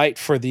the fight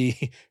for the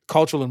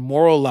cultural and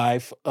moral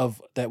life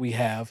that we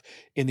have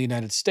in the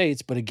United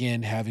States, but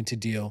again, having to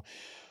deal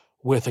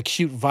with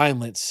acute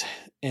violence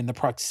and the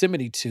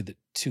proximity to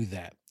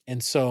that.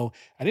 And so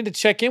I need to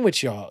check in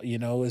with y'all,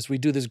 as we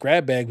do this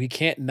grab bag, we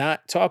can't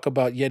not talk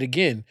about, yet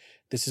again,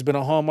 this has been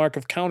a hallmark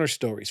of Counter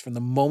Stories. From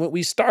the moment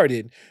we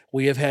started,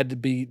 we have had to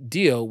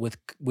deal with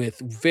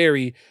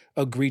very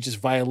egregious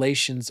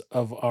violations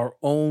of our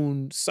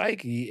own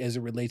psyche as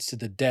it relates to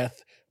the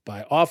death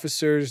by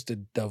officers,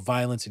 the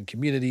violence in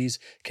communities,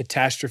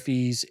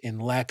 catastrophes, and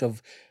lack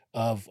of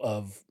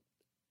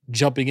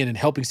jumping in and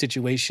helping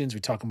situations. We're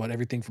talking about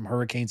everything from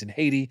hurricanes in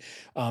Haiti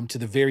to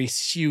the very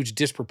huge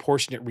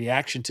disproportionate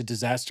reaction to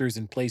disasters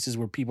in places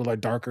where people are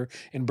darker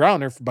and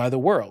browner by the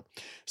world.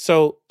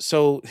 So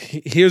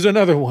here's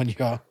another one,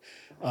 y'all.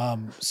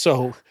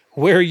 So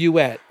where are you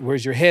at?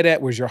 Where's your head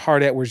at? Where's your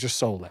heart at? Where's your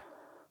soul at?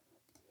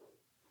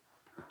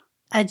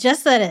 I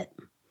just said it.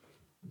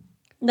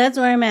 That's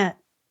where I'm at.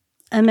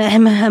 I'm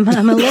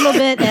a little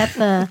bit at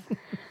the,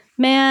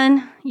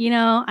 man,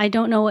 I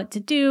don't know what to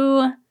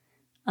do.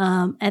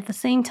 At the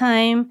same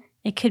time,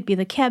 it could be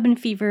the cabin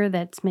fever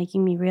that's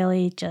making me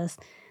really just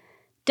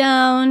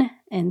down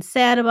and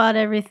sad about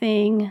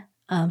everything.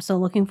 So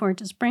looking forward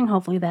to spring.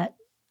 Hopefully that,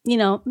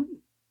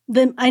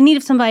 I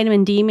need some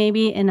vitamin D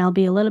maybe, and I'll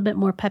be a little bit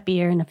more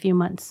peppier in a few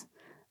months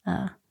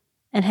and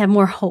have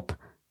more hope,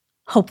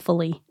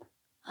 hopefully,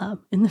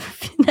 in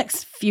the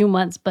next few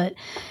months. But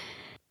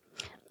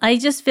I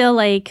just feel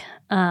like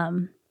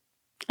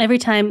every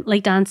time,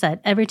 like Don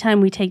said, every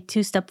time we take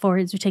 2 steps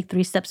forwards, we take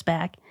 3 steps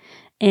back.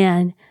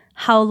 And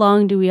how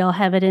long do we all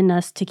have it in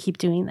us to keep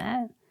doing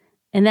that?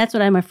 And that's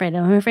what I'm afraid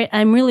of.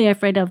 I'm really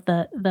afraid of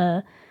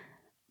the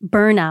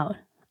burnout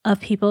of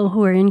people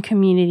who are in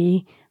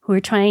community, who are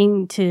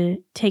trying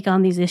to take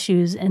on these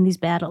issues and these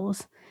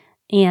battles.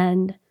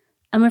 And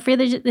I'm afraid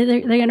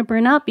they're going to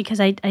burn out because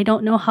I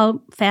don't know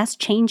how fast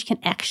change can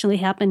actually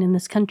happen in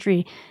this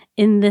country,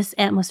 in this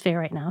atmosphere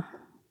right now.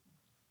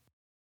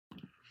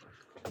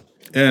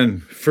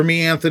 And for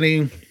me,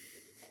 Anthony,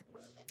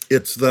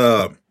 it's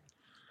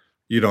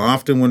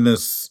often when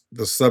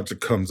the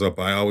subject comes up,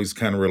 I always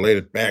kind of relate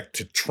it back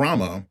to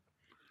trauma.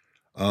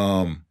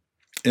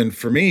 And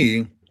for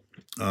me,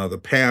 the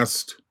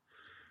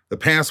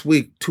past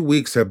week, 2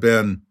 weeks have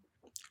been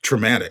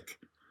traumatic,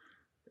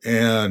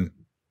 and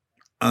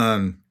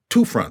on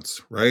 2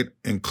 fronts, right?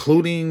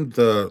 Including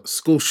the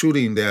school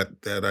shooting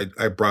that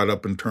I brought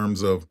up in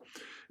terms of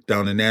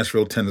down in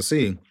Nashville,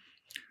 Tennessee.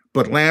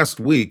 But last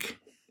week,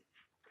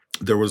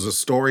 there was a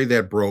story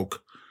that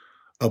broke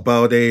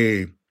about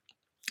a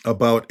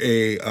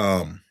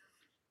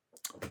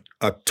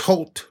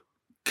tote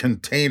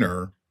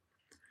container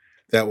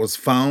that was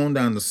found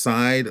on the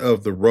side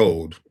of the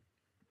road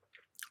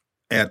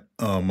at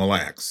Mille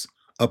Lacs,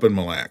 up in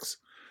Mille Lacs.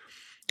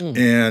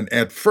 And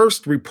at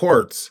first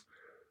reports,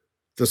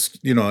 this,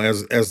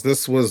 as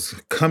this was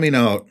coming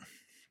out,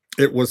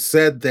 it was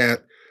said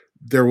that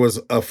there was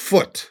a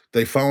foot.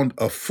 They found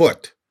a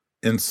foot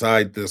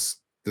inside this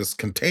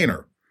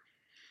container.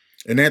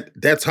 And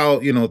that's how,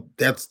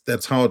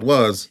 that's how it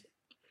was.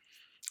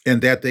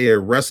 And that they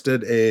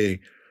arrested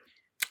a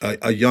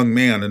young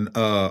man, and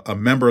a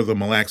member of the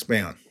Mille Lacs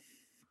band,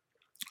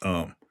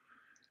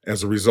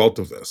 as a result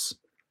of this.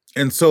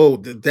 And so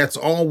that's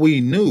all we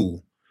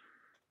knew,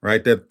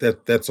 right?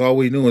 That's all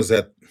we knew, is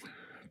that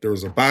there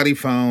was a body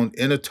found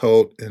in a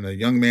tote, and a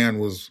young man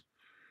was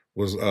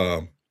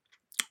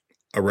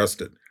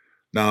arrested.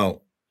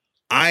 Now,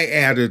 I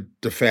added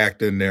the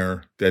fact in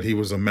there that he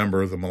was a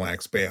member of the Mille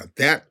Lacs band.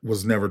 That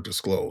was never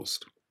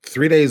disclosed.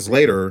 3 days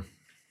later,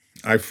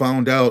 I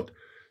found out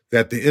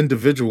that the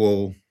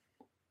individual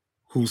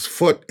whose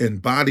foot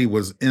and body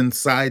was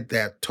inside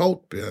that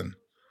tote bin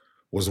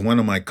was one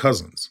of my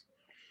cousins.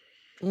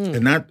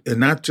 And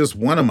not just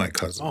one of my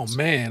cousins. Oh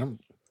man.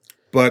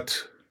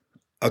 But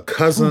a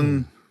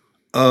cousin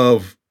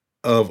of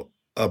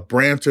a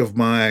branch of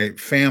my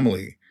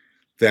family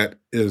that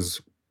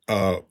is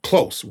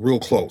close, real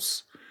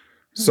close.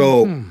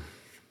 So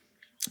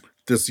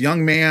this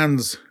young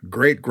man's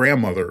great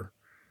grandmother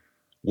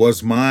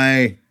was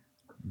my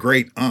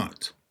great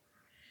aunt.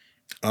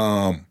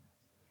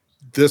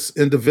 This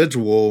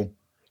individual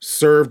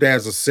served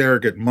as a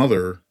surrogate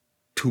mother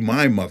to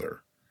my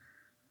mother.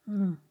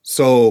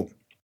 So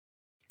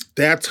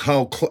that's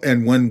how,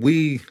 and when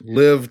we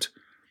lived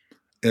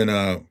in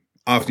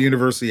off the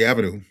University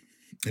Avenue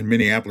in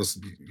Minneapolis,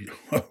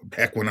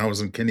 back when I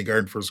was in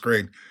kindergarten, first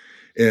grade,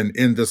 and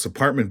in this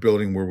apartment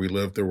building where we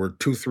lived, there were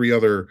 2-3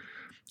 other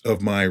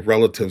of my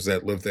relatives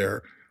that lived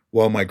there.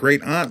 Well, my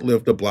great aunt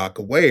lived a block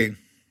away,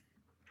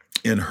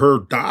 and her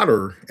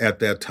daughter at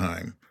that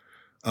time,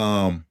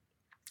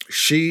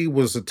 she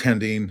was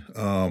attending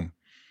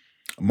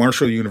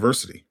Marshall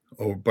University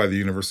by the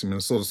University of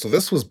Minnesota. So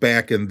this was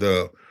back in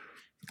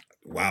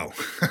wow,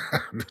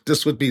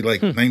 this would be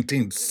like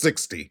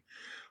 1960.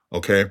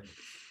 Okay.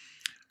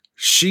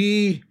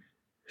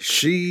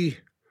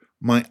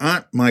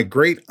 My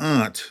great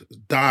aunt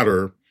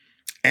daughter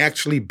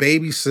actually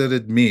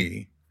babysitted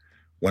me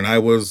when I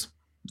was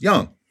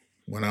young,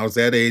 when I was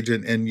that age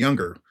and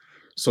younger.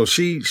 So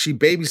she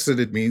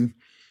babysitted me.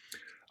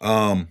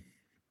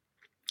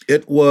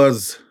 It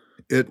was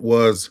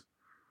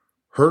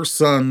her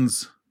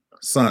son's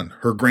son,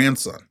 her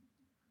grandson.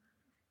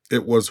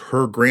 It was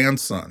her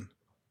grandson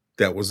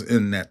that was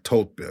in that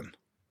tote bin.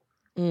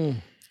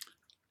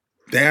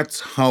 That's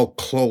how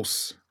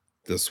close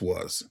this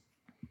was.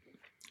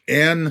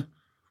 And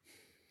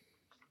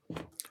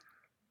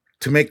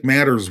to make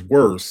matters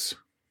worse,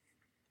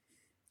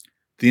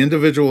 the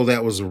individual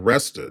that was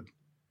arrested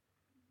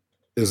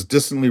is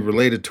distantly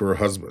related to her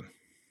husband,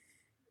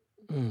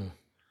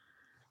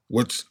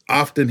 which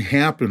often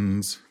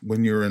happens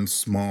when you're in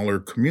smaller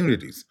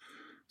communities.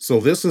 So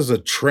this is a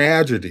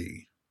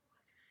tragedy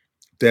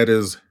that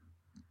is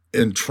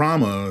in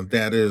trauma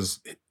that is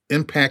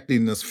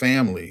impacting this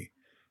family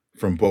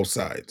from both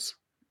sides.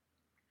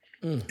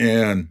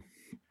 And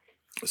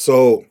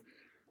so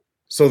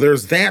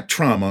there's that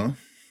trauma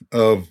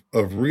of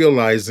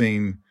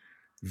realizing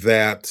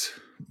that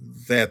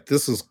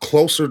this is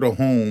closer to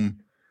home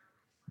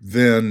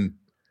than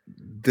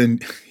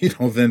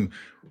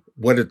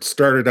what it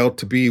started out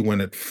to be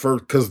when it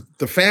first, because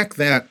the fact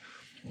that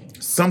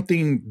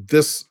something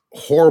this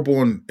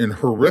horrible and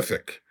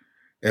horrific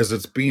as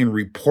it's being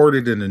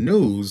reported in the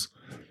news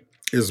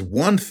is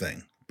one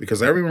thing.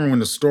 Because I remember when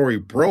the story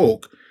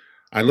broke,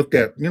 I looked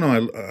at,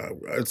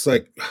 it's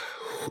like,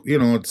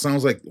 it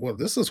sounds like, well,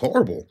 this is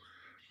horrible.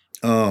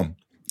 And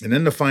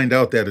then to find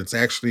out that it's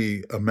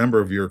actually a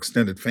member of your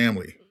extended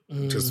family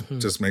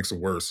just makes it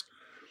worse.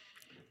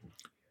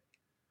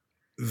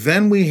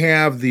 Then we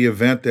have the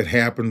event that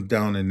happened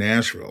down in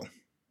Nashville.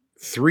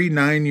 3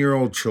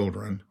 9-year-old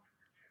children,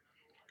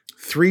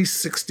 3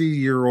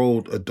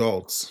 60-year-old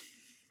adults.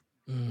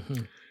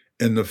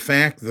 And the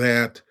fact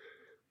that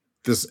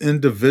this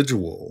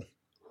individual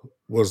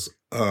was,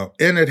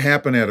 and it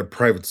happened at a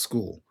private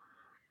school,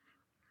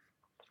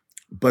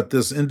 but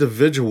this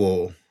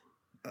individual,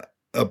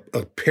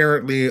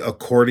 apparently,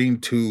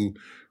 according to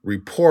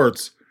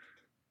reports,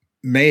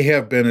 may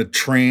have been a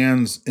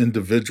trans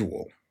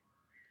individual,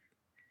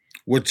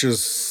 which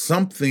is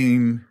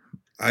something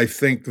I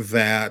think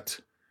that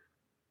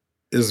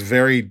is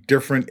very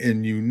different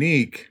and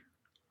unique.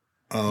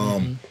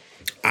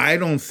 I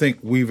don't think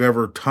we've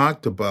ever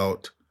talked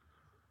about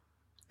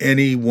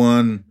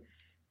anyone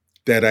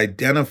that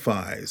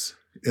identifies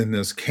in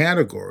this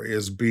category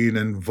as being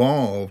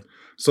involved.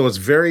 So it's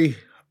very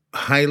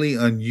highly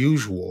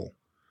unusual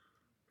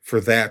for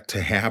that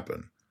to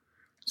happen.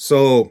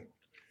 So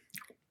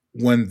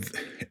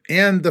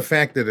and the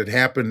fact that it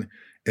happened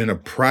in a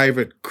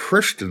private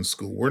Christian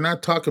school, we're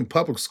not talking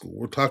public school,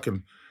 we're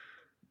talking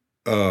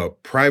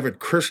private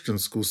Christian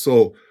school.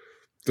 So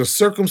the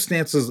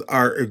circumstances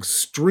are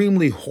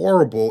extremely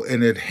horrible,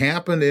 and it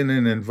happened in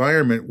an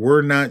environment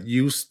we're not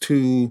used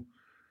to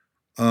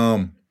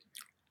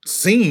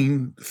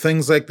seeing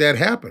things like that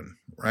happen,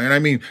 right? I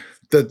mean,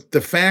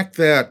 the fact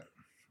that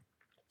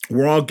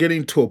we're all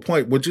getting to a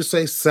point, would you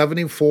say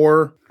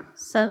 74?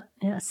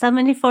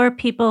 74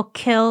 people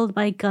killed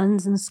by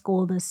guns in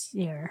school this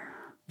year.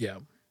 Yeah.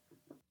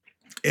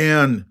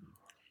 And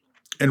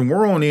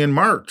we're only in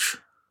March.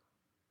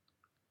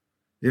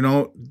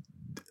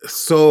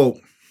 So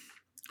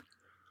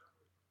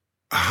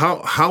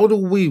how do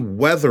we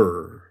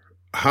weather,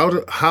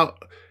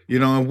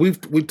 and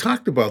we've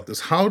talked about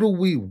this, how do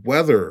we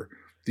weather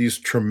these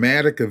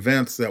traumatic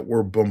events that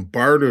we're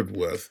bombarded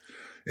with?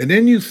 And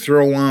then you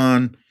throw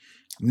on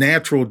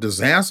natural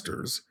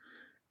disasters,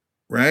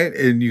 right?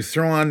 And you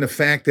throw on the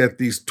fact that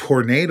these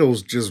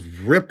tornadoes just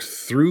ripped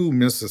through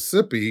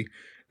Mississippi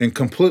and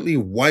completely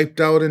wiped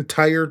out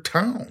entire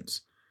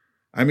towns.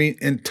 I mean,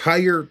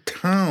 entire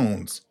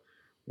towns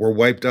were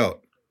wiped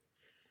out.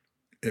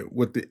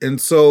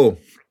 And so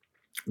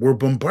we're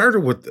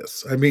bombarded with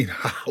this. I mean,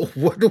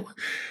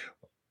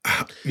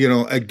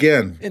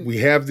 Again, And we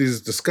have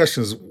these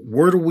discussions.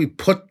 Where do we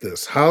put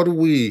this? How do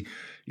we,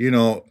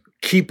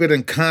 keep it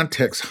in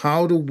context?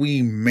 How do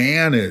we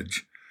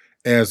manage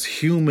as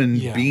human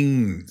yeah.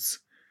 beings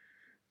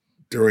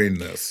during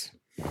this?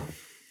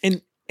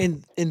 And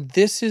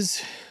this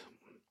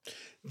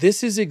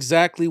is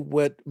exactly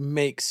what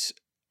makes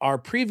our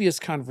previous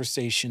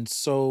conversation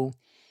so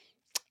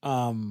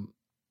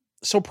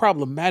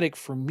problematic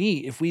for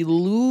me. If we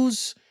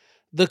lose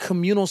the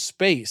communal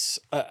space,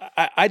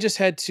 I just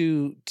had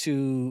to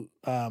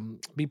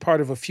be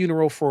part of a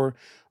funeral for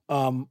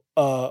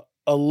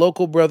a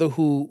local brother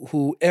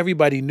who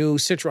everybody knew.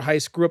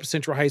 Grew up at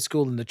Central High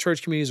School, and the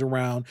church communities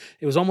around.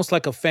 It was almost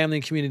like a family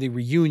and community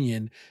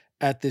reunion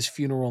at this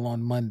funeral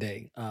on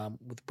Monday,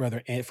 with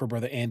brother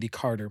Andy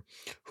Carter,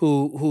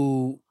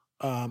 who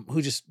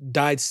just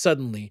died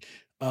suddenly,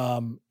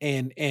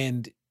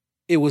 and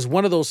it was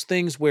one of those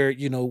things where,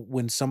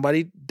 when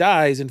somebody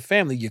dies in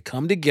family, you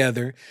come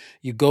together,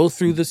 you go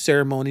through the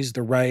ceremonies,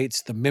 the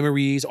rites, the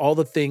memories, all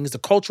the things, the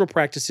cultural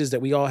practices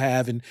that we all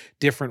have in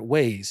different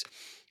ways.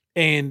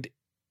 And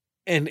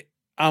and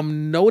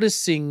I'm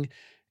noticing,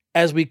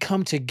 as we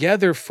come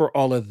together for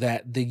all of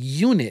that, the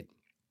unit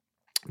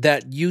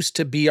that used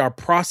to be our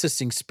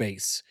processing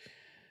space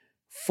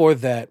for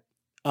that,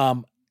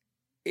 um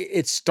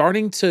it's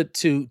starting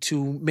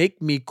to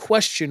make me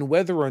question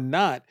whether or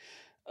not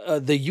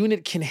the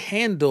unit can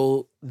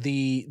handle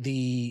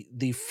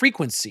the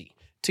frequency.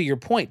 To your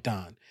point,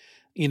 Don,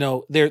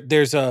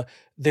 there's a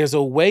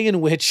way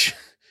in which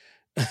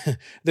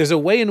there's a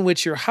way in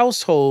which your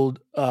household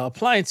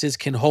appliances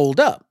can hold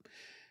up,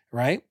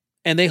 right?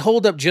 And they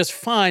hold up just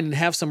fine and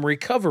have some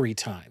recovery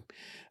time.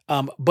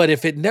 But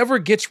if it never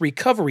gets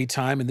recovery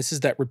time, and this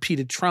is that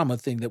repeated trauma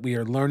thing that we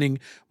are learning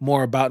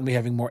more about and we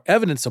having more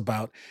evidence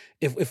about,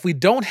 if we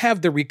don't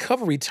have the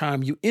recovery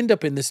time, you end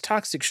up in this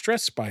toxic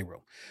stress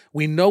spiral.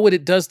 We know what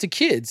it does to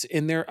kids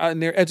in their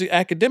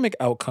academic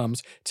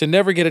outcomes, to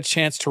never get a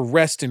chance to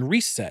rest and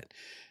reset.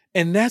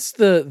 And that's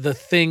the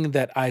thing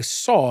that I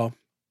saw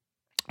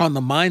on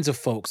the minds of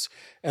folks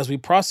as we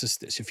process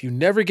this. If you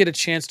never get a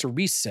chance to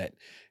reset,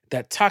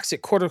 that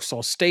toxic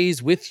cortisol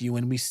stays with you,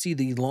 and we see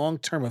the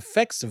long-term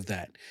effects of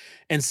that.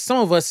 And some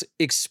of us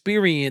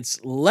experience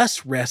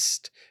less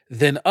rest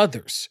than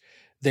others.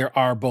 There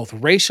are both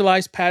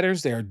racialized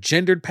patterns, there are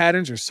gendered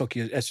patterns, or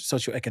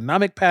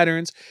socioeconomic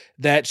patterns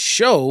that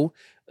show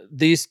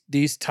these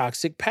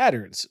toxic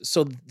patterns.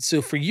 So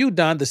for you,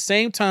 Don, the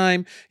same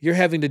time you're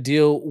having to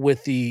deal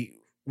with the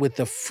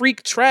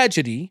freak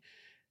tragedy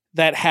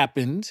that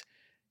happened,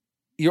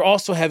 you're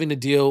also having to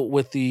deal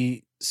with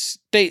the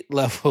state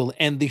level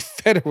and the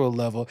federal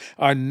level,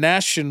 our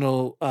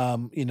national,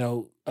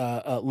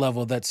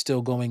 level that's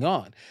still going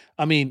on.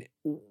 I mean,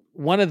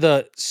 one of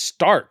the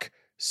stark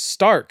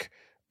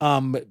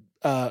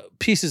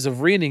pieces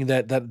of reading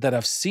that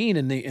I've seen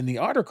in the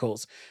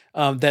articles,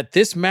 that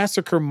this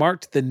massacre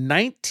marked the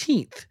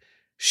 19th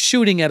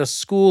shooting at a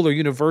school or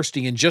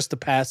university in just the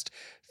past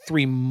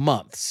 3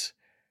 months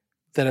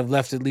that have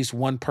left at least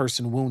one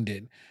person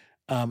wounded.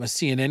 A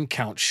CNN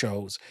count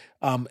shows.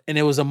 And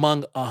it was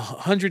among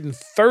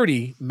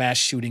 130 mass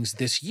shootings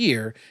this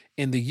year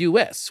in the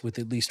U.S., with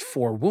at least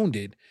 4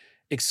 wounded,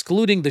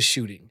 excluding the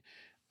shooting.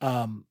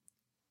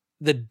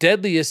 The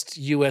deadliest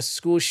U.S.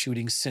 school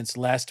shooting since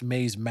last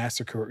May's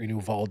massacre in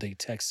Uvalde,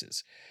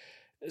 Texas.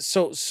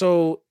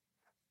 So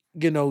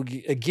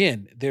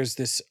again, there's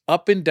this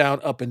up and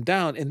down,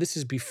 and this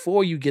is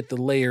before you get the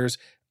layers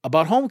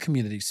about home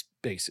community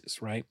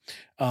spaces, right?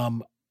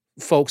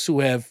 Folks who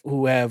have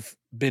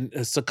been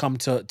succumbed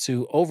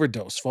to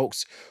overdose,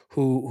 folks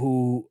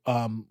who've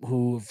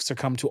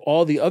succumbed to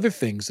all the other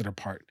things that are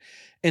part.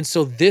 And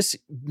so this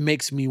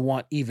makes me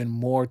want even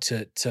more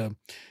to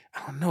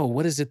I don't know,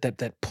 what is it,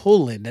 that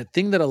pull in, that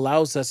thing that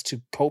allows us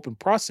to cope and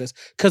process,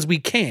 because we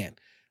can.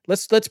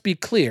 Let's be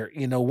clear.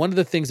 One of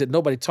the things that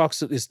nobody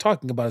is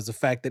talking about is the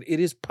fact that it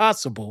is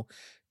possible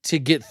to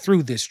get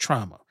through this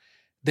trauma.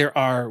 There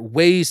are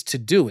ways to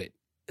do it.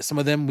 Some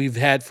of them we've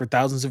had for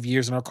thousands of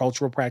years in our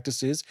cultural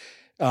practices,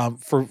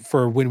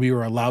 for when we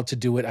were allowed to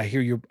do it. I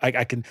hear you.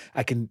 I can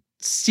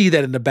see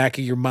that in the back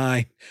of your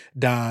mind,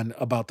 Don,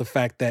 about the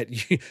fact that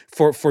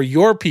for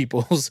your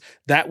peoples,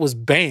 that was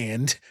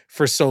banned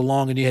for so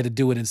long, and you had to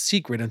do it in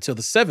secret until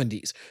the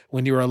 70s,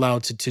 when you were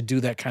allowed to do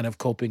that kind of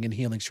coping and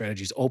healing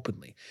strategies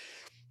openly.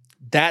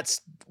 That's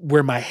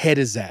where my head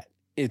is at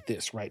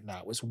this right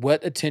now, is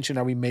what attention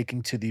are we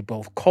making to the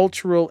both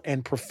cultural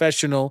and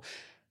professional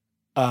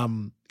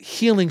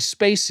healing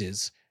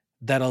spaces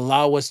that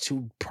allow us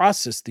to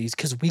process these,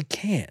 because we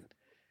can.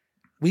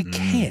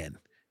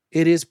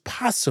 It is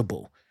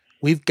possible.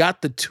 We've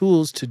got the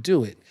tools to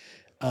do it.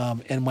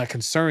 And my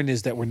concern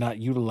is that we're not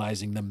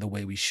utilizing them the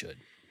way we should.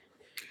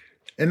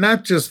 And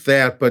not just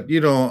that, but,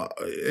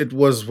 it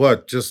was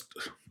just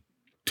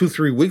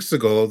 2-3 weeks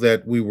ago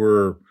that we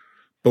were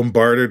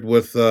bombarded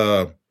with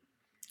the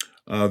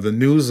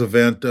news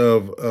event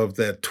of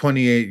that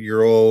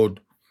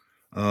 28-year-old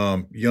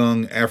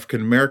young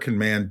African-American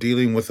man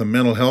dealing with a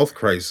mental health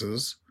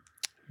crisis.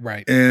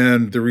 Right.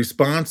 And the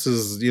response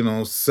is,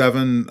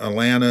 7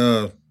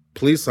 Atlanta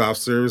police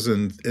officers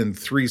and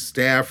 3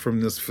 staff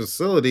from this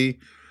facility.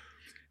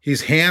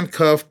 He's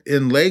handcuffed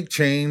in leg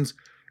chains,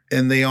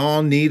 and they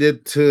all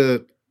needed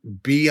to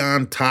be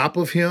on top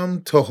of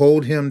him to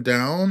hold him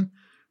down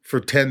for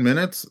 10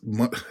 minutes.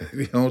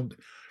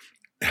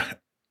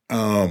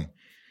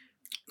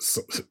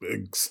 So,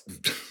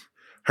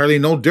 hardly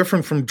no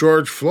different from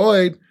George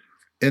Floyd,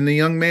 and the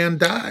young man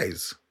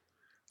dies.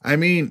 I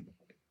mean,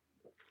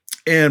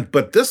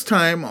 but this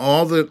time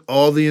all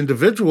the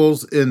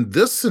individuals in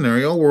this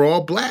scenario were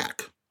all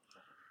black,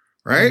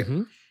 right?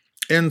 Mm-hmm.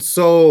 And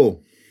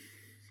so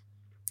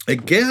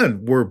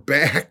again, we're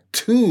back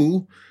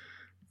to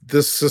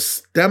the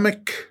system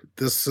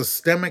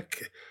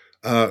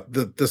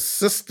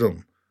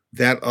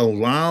that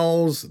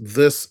allows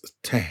this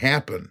to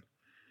happen.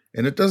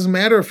 And it doesn't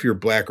matter if you're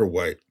black or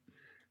white,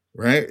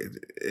 right?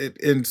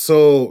 And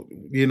so,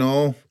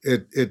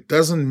 it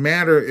doesn't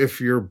matter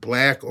if you're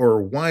black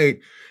or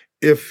white,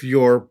 if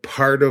you're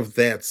part of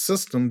that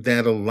system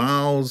that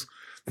allows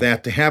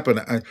that to happen.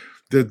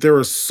 There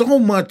is so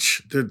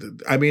much,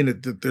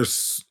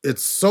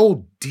 it's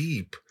so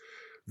deep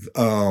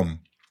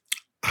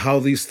how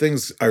these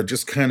things are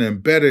just kind of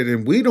embedded,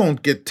 and we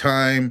don't get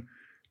time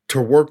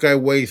to work our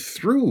way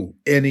through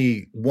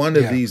any one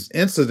of these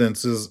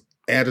incidences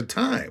at a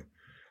time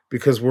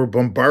because we're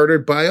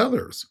bombarded by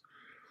others.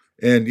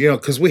 And,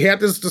 because we had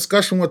this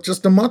discussion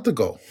just a month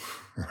ago,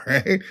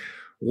 right?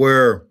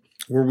 Where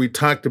we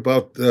talked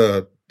about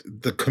the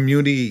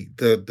community,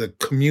 the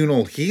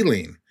communal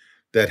healing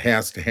that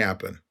has to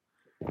happen.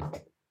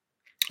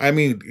 I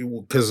mean,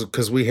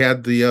 because we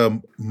had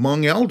the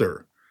Hmong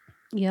elder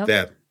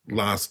that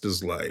lost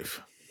his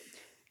life.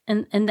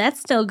 And that's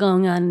still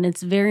going on, and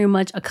it's very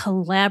much a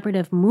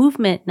collaborative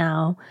movement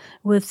now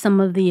with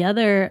some of the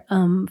other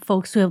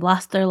folks who have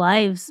lost their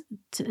lives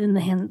in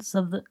the hands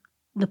of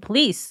the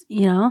police,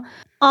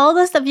 All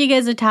the stuff you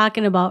guys are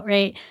talking about,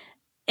 right?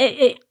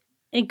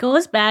 It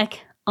goes back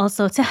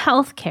also to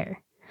healthcare.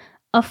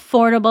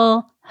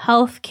 Affordable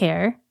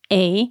healthcare,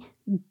 A.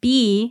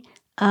 B,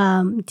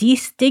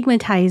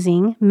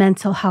 destigmatizing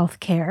mental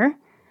health care,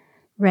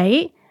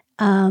 right?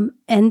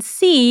 And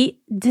C,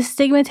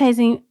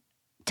 destigmatizing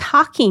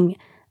talking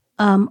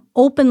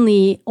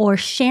openly or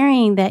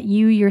sharing that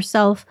you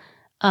yourself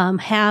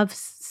have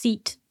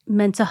sought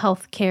mental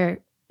health care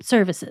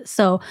services.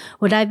 So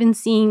what I've been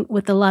seeing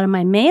with a lot of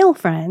my male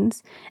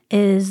friends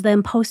is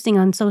them posting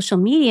on social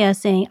media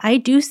saying, I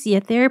do see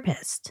a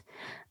therapist.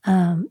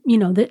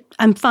 That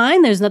I'm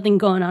fine. There's nothing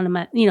going on in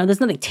my, there's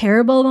nothing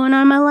terrible going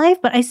on in my life,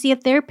 but I see a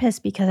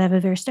therapist because I have a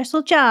very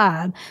stressful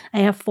job. I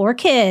have 4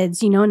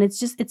 kids, and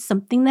it's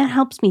something that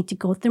helps me to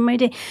go through my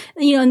day.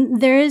 And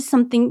there's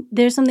something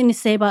to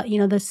say about,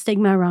 the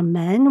stigma around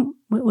men,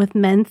 with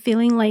men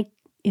feeling like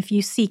if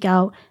you seek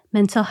out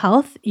mental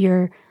health,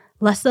 you're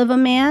less of a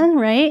man,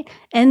 right?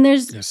 And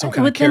there's some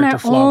kind within of our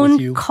character flaw with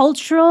you. own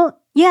cultural,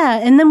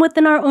 and then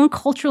within our own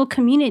cultural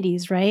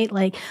communities, right?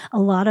 Like a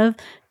lot of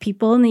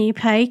people in the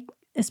API,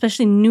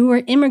 especially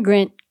newer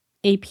immigrant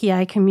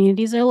API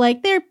communities, are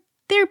like,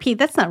 therapy,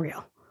 that's not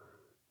real.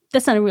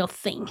 That's not a real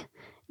thing.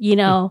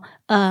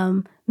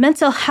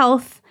 Mental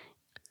health,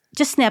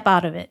 just snap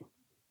out of it.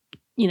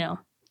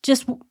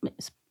 Just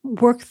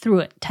work through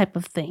it type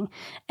of thing.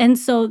 And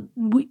so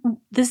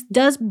this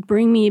does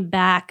bring me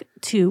back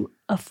to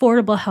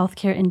affordable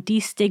healthcare and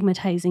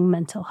destigmatizing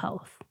mental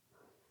health.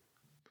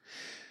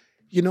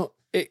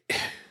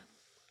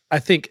 I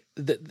think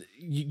that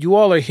you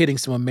all are hitting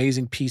some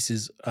amazing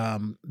pieces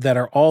that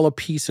are all a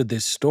piece of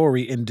this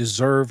story and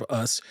deserve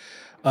us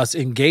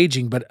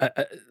engaging. But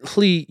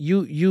Lee,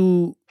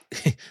 you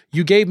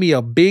gave me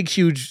a big,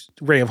 huge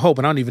ray of hope,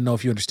 and I don't even know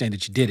if you understand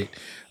that you did it,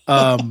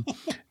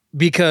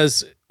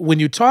 because when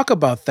you talk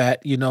about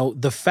that,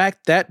 the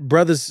fact that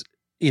brothers,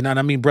 and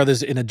I mean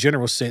brothers in a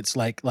general sense,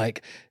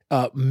 like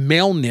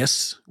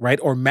maleness, right,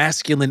 or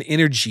masculine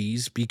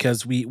energies,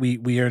 because we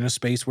are in a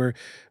space where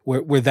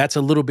that's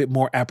a little bit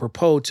more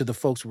apropos to the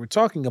folks we're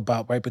talking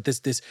about, right? But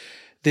this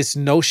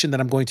notion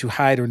that I'm going to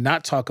hide or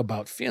not talk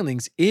about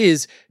feelings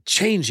is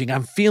changing.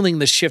 I'm feeling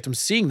the shift. I'm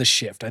seeing the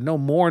shift. I know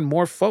more and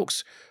more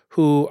folks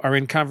who are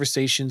in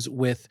conversations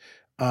with,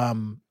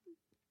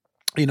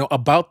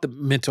 about the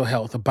mental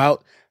health,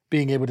 about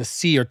being able to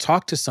see or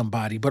talk to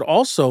somebody, but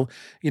also,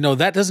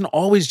 that doesn't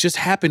always just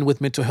happen with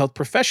mental health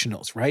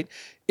professionals, right?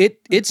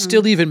 It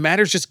still even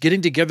matters just getting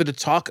together to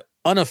talk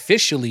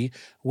unofficially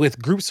with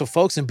groups of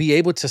folks and be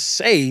able to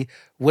say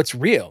what's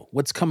real,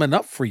 what's coming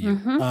up for you.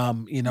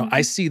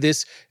 I see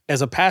this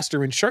as a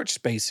pastor in church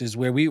spaces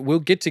where we'll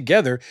get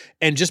together,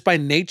 and just by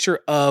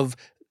nature of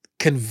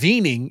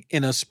convening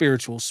in a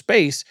spiritual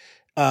space,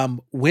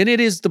 when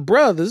it is the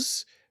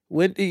brothers,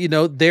 when,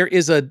 there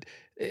is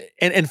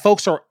and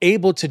folks are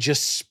able to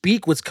just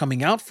speak what's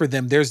coming out for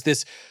them. There's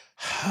this,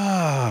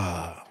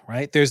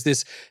 right? There's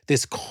this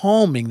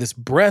calming, this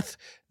breath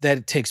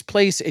that takes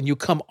place, and you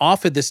come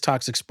off of this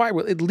toxic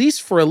spiral, at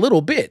least for a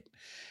little bit.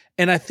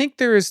 And I think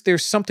there's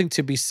something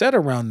to be said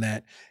around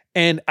that.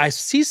 And I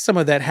see some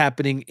of that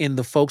happening in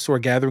the folks who are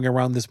gathering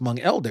around this Hmong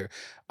elder.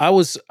 I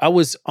was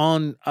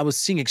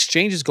seeing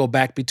exchanges go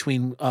back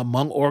between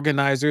Hmong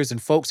organizers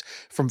and folks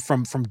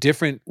from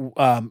different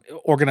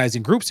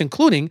organizing groups,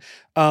 including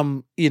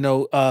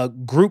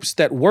groups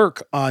that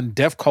work on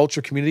deaf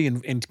culture community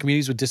and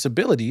communities with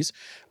disabilities,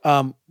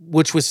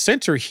 which was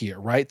center here,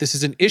 right? This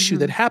is an issue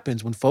that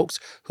happens when folks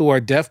who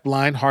are deaf,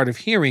 blind, hard of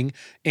hearing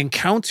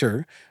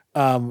encounter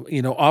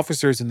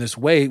officers in this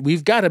way.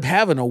 We've got to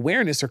have an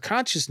awareness or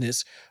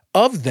consciousness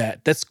of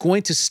that that's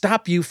going to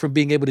stop you from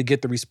being able to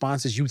get the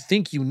responses you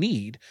think you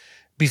need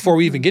before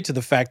we even get to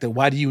the fact that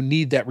why do you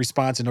need that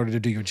response in order to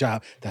do your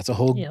job? That's a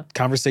whole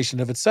conversation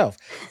of itself.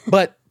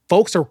 But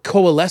folks are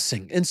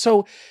coalescing. And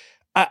so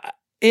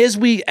as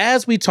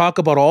we talk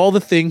about all the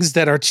things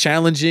that are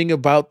challenging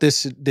about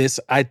this,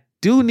 I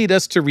do need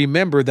us to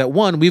remember that,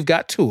 one, we've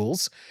got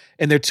tools,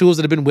 and they're tools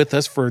that have been with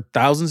us for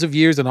thousands of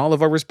years in all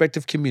of our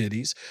respective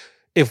communities,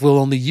 if we'll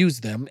only use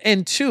them.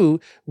 And two,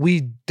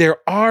 there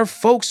are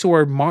folks who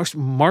are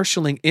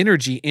marshaling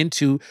energy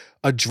into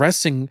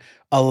addressing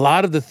a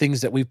lot of the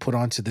things that we've put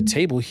onto the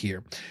table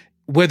here.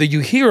 Whether you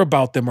hear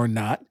about them or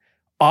not,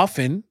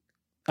 often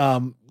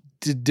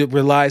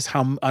relies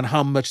on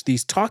how much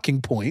these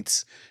talking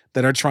points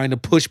that are trying to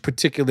push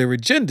particular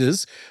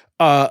agendas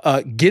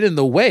get in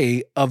the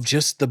way of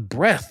just the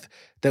breath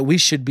that we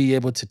should be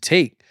able to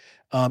take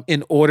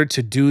in order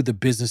to do the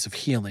business of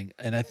healing.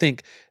 And I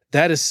think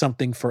that is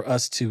something for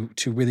us to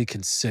really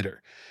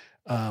consider,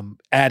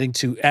 adding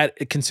to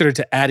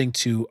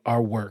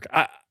our work.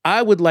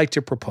 I would like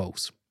to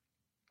propose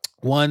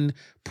one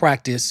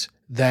practice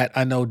that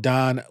I know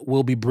Don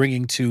will be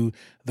bringing to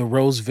the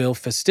Roseville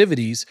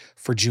festivities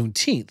for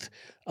Juneteenth,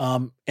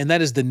 and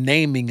that is the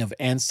naming of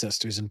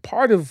ancestors. And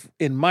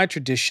in my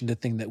tradition, the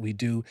thing that we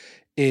do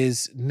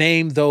is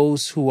name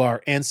those who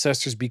are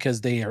ancestors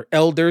because they are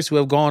elders who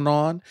have gone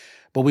on,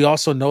 but we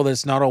also know that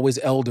it's not always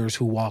elders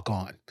who walk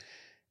on.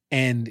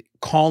 And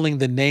calling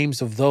the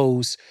names of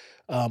those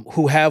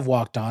who have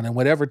walked on in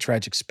whatever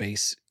tragic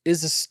space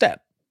is a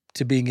step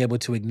to being able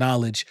to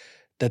acknowledge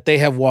that they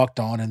have walked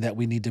on and that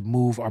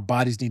our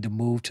bodies need to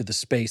move to the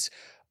space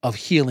of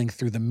healing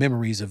through the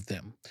memories of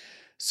them.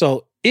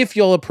 So if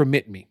y'all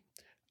permit me,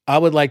 I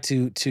would like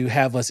to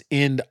have us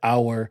end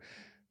our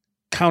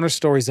Counter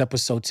Stories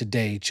episode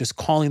today just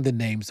calling the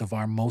names of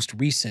our most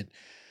recent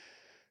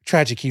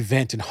tragic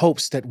event in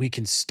hopes that we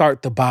can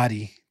start the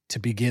body to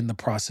begin the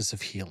process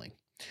of healing.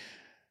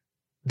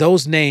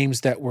 Those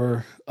names that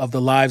were of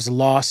the lives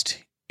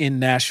lost in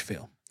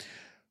Nashville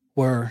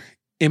were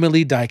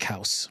Emily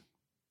Dykehouse,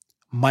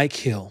 Mike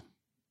Hill,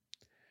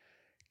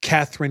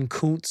 Catherine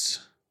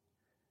Kuntz,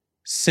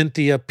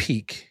 Cynthia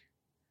Peake,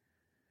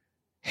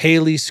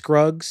 Haley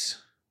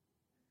Scruggs,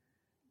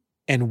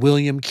 and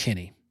William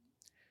Kinney.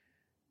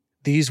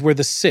 These were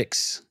the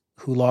 6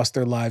 who lost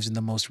their lives in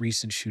the most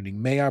recent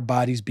shooting. May our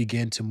bodies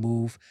begin to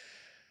move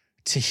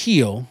to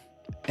heal,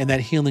 and that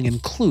healing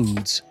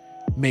includes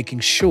making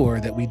sure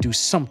that we do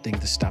something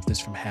to stop this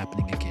from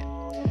happening again.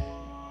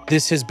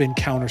 This has been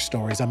Counter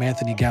Stories. I'm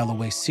Anthony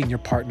Galloway, senior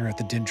partner at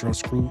the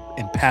Dendros Group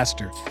and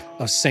pastor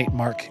of St.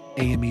 Mark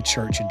AME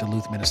Church in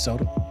Duluth,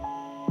 Minnesota.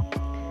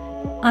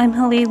 I'm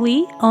Haley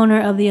Lee, owner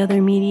of the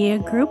Other Media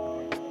Group,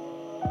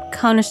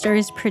 Counter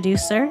Stories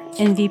producer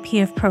and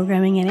VP of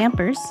Programming at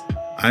Ampers.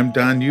 I'm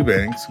Don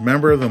Eubanks,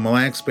 member of the Mille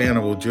Lacs Band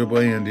of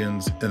Ojibwe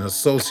Indians and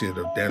associate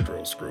of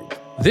Dendros Group.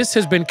 This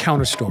has been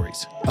Counter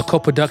Stories, a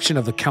co-production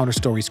of the Counter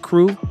Stories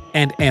crew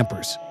and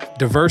Ampers,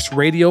 diverse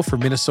radio for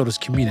Minnesota's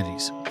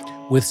communities,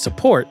 with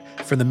support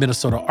from the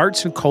Minnesota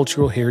Arts and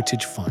Cultural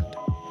Heritage Fund.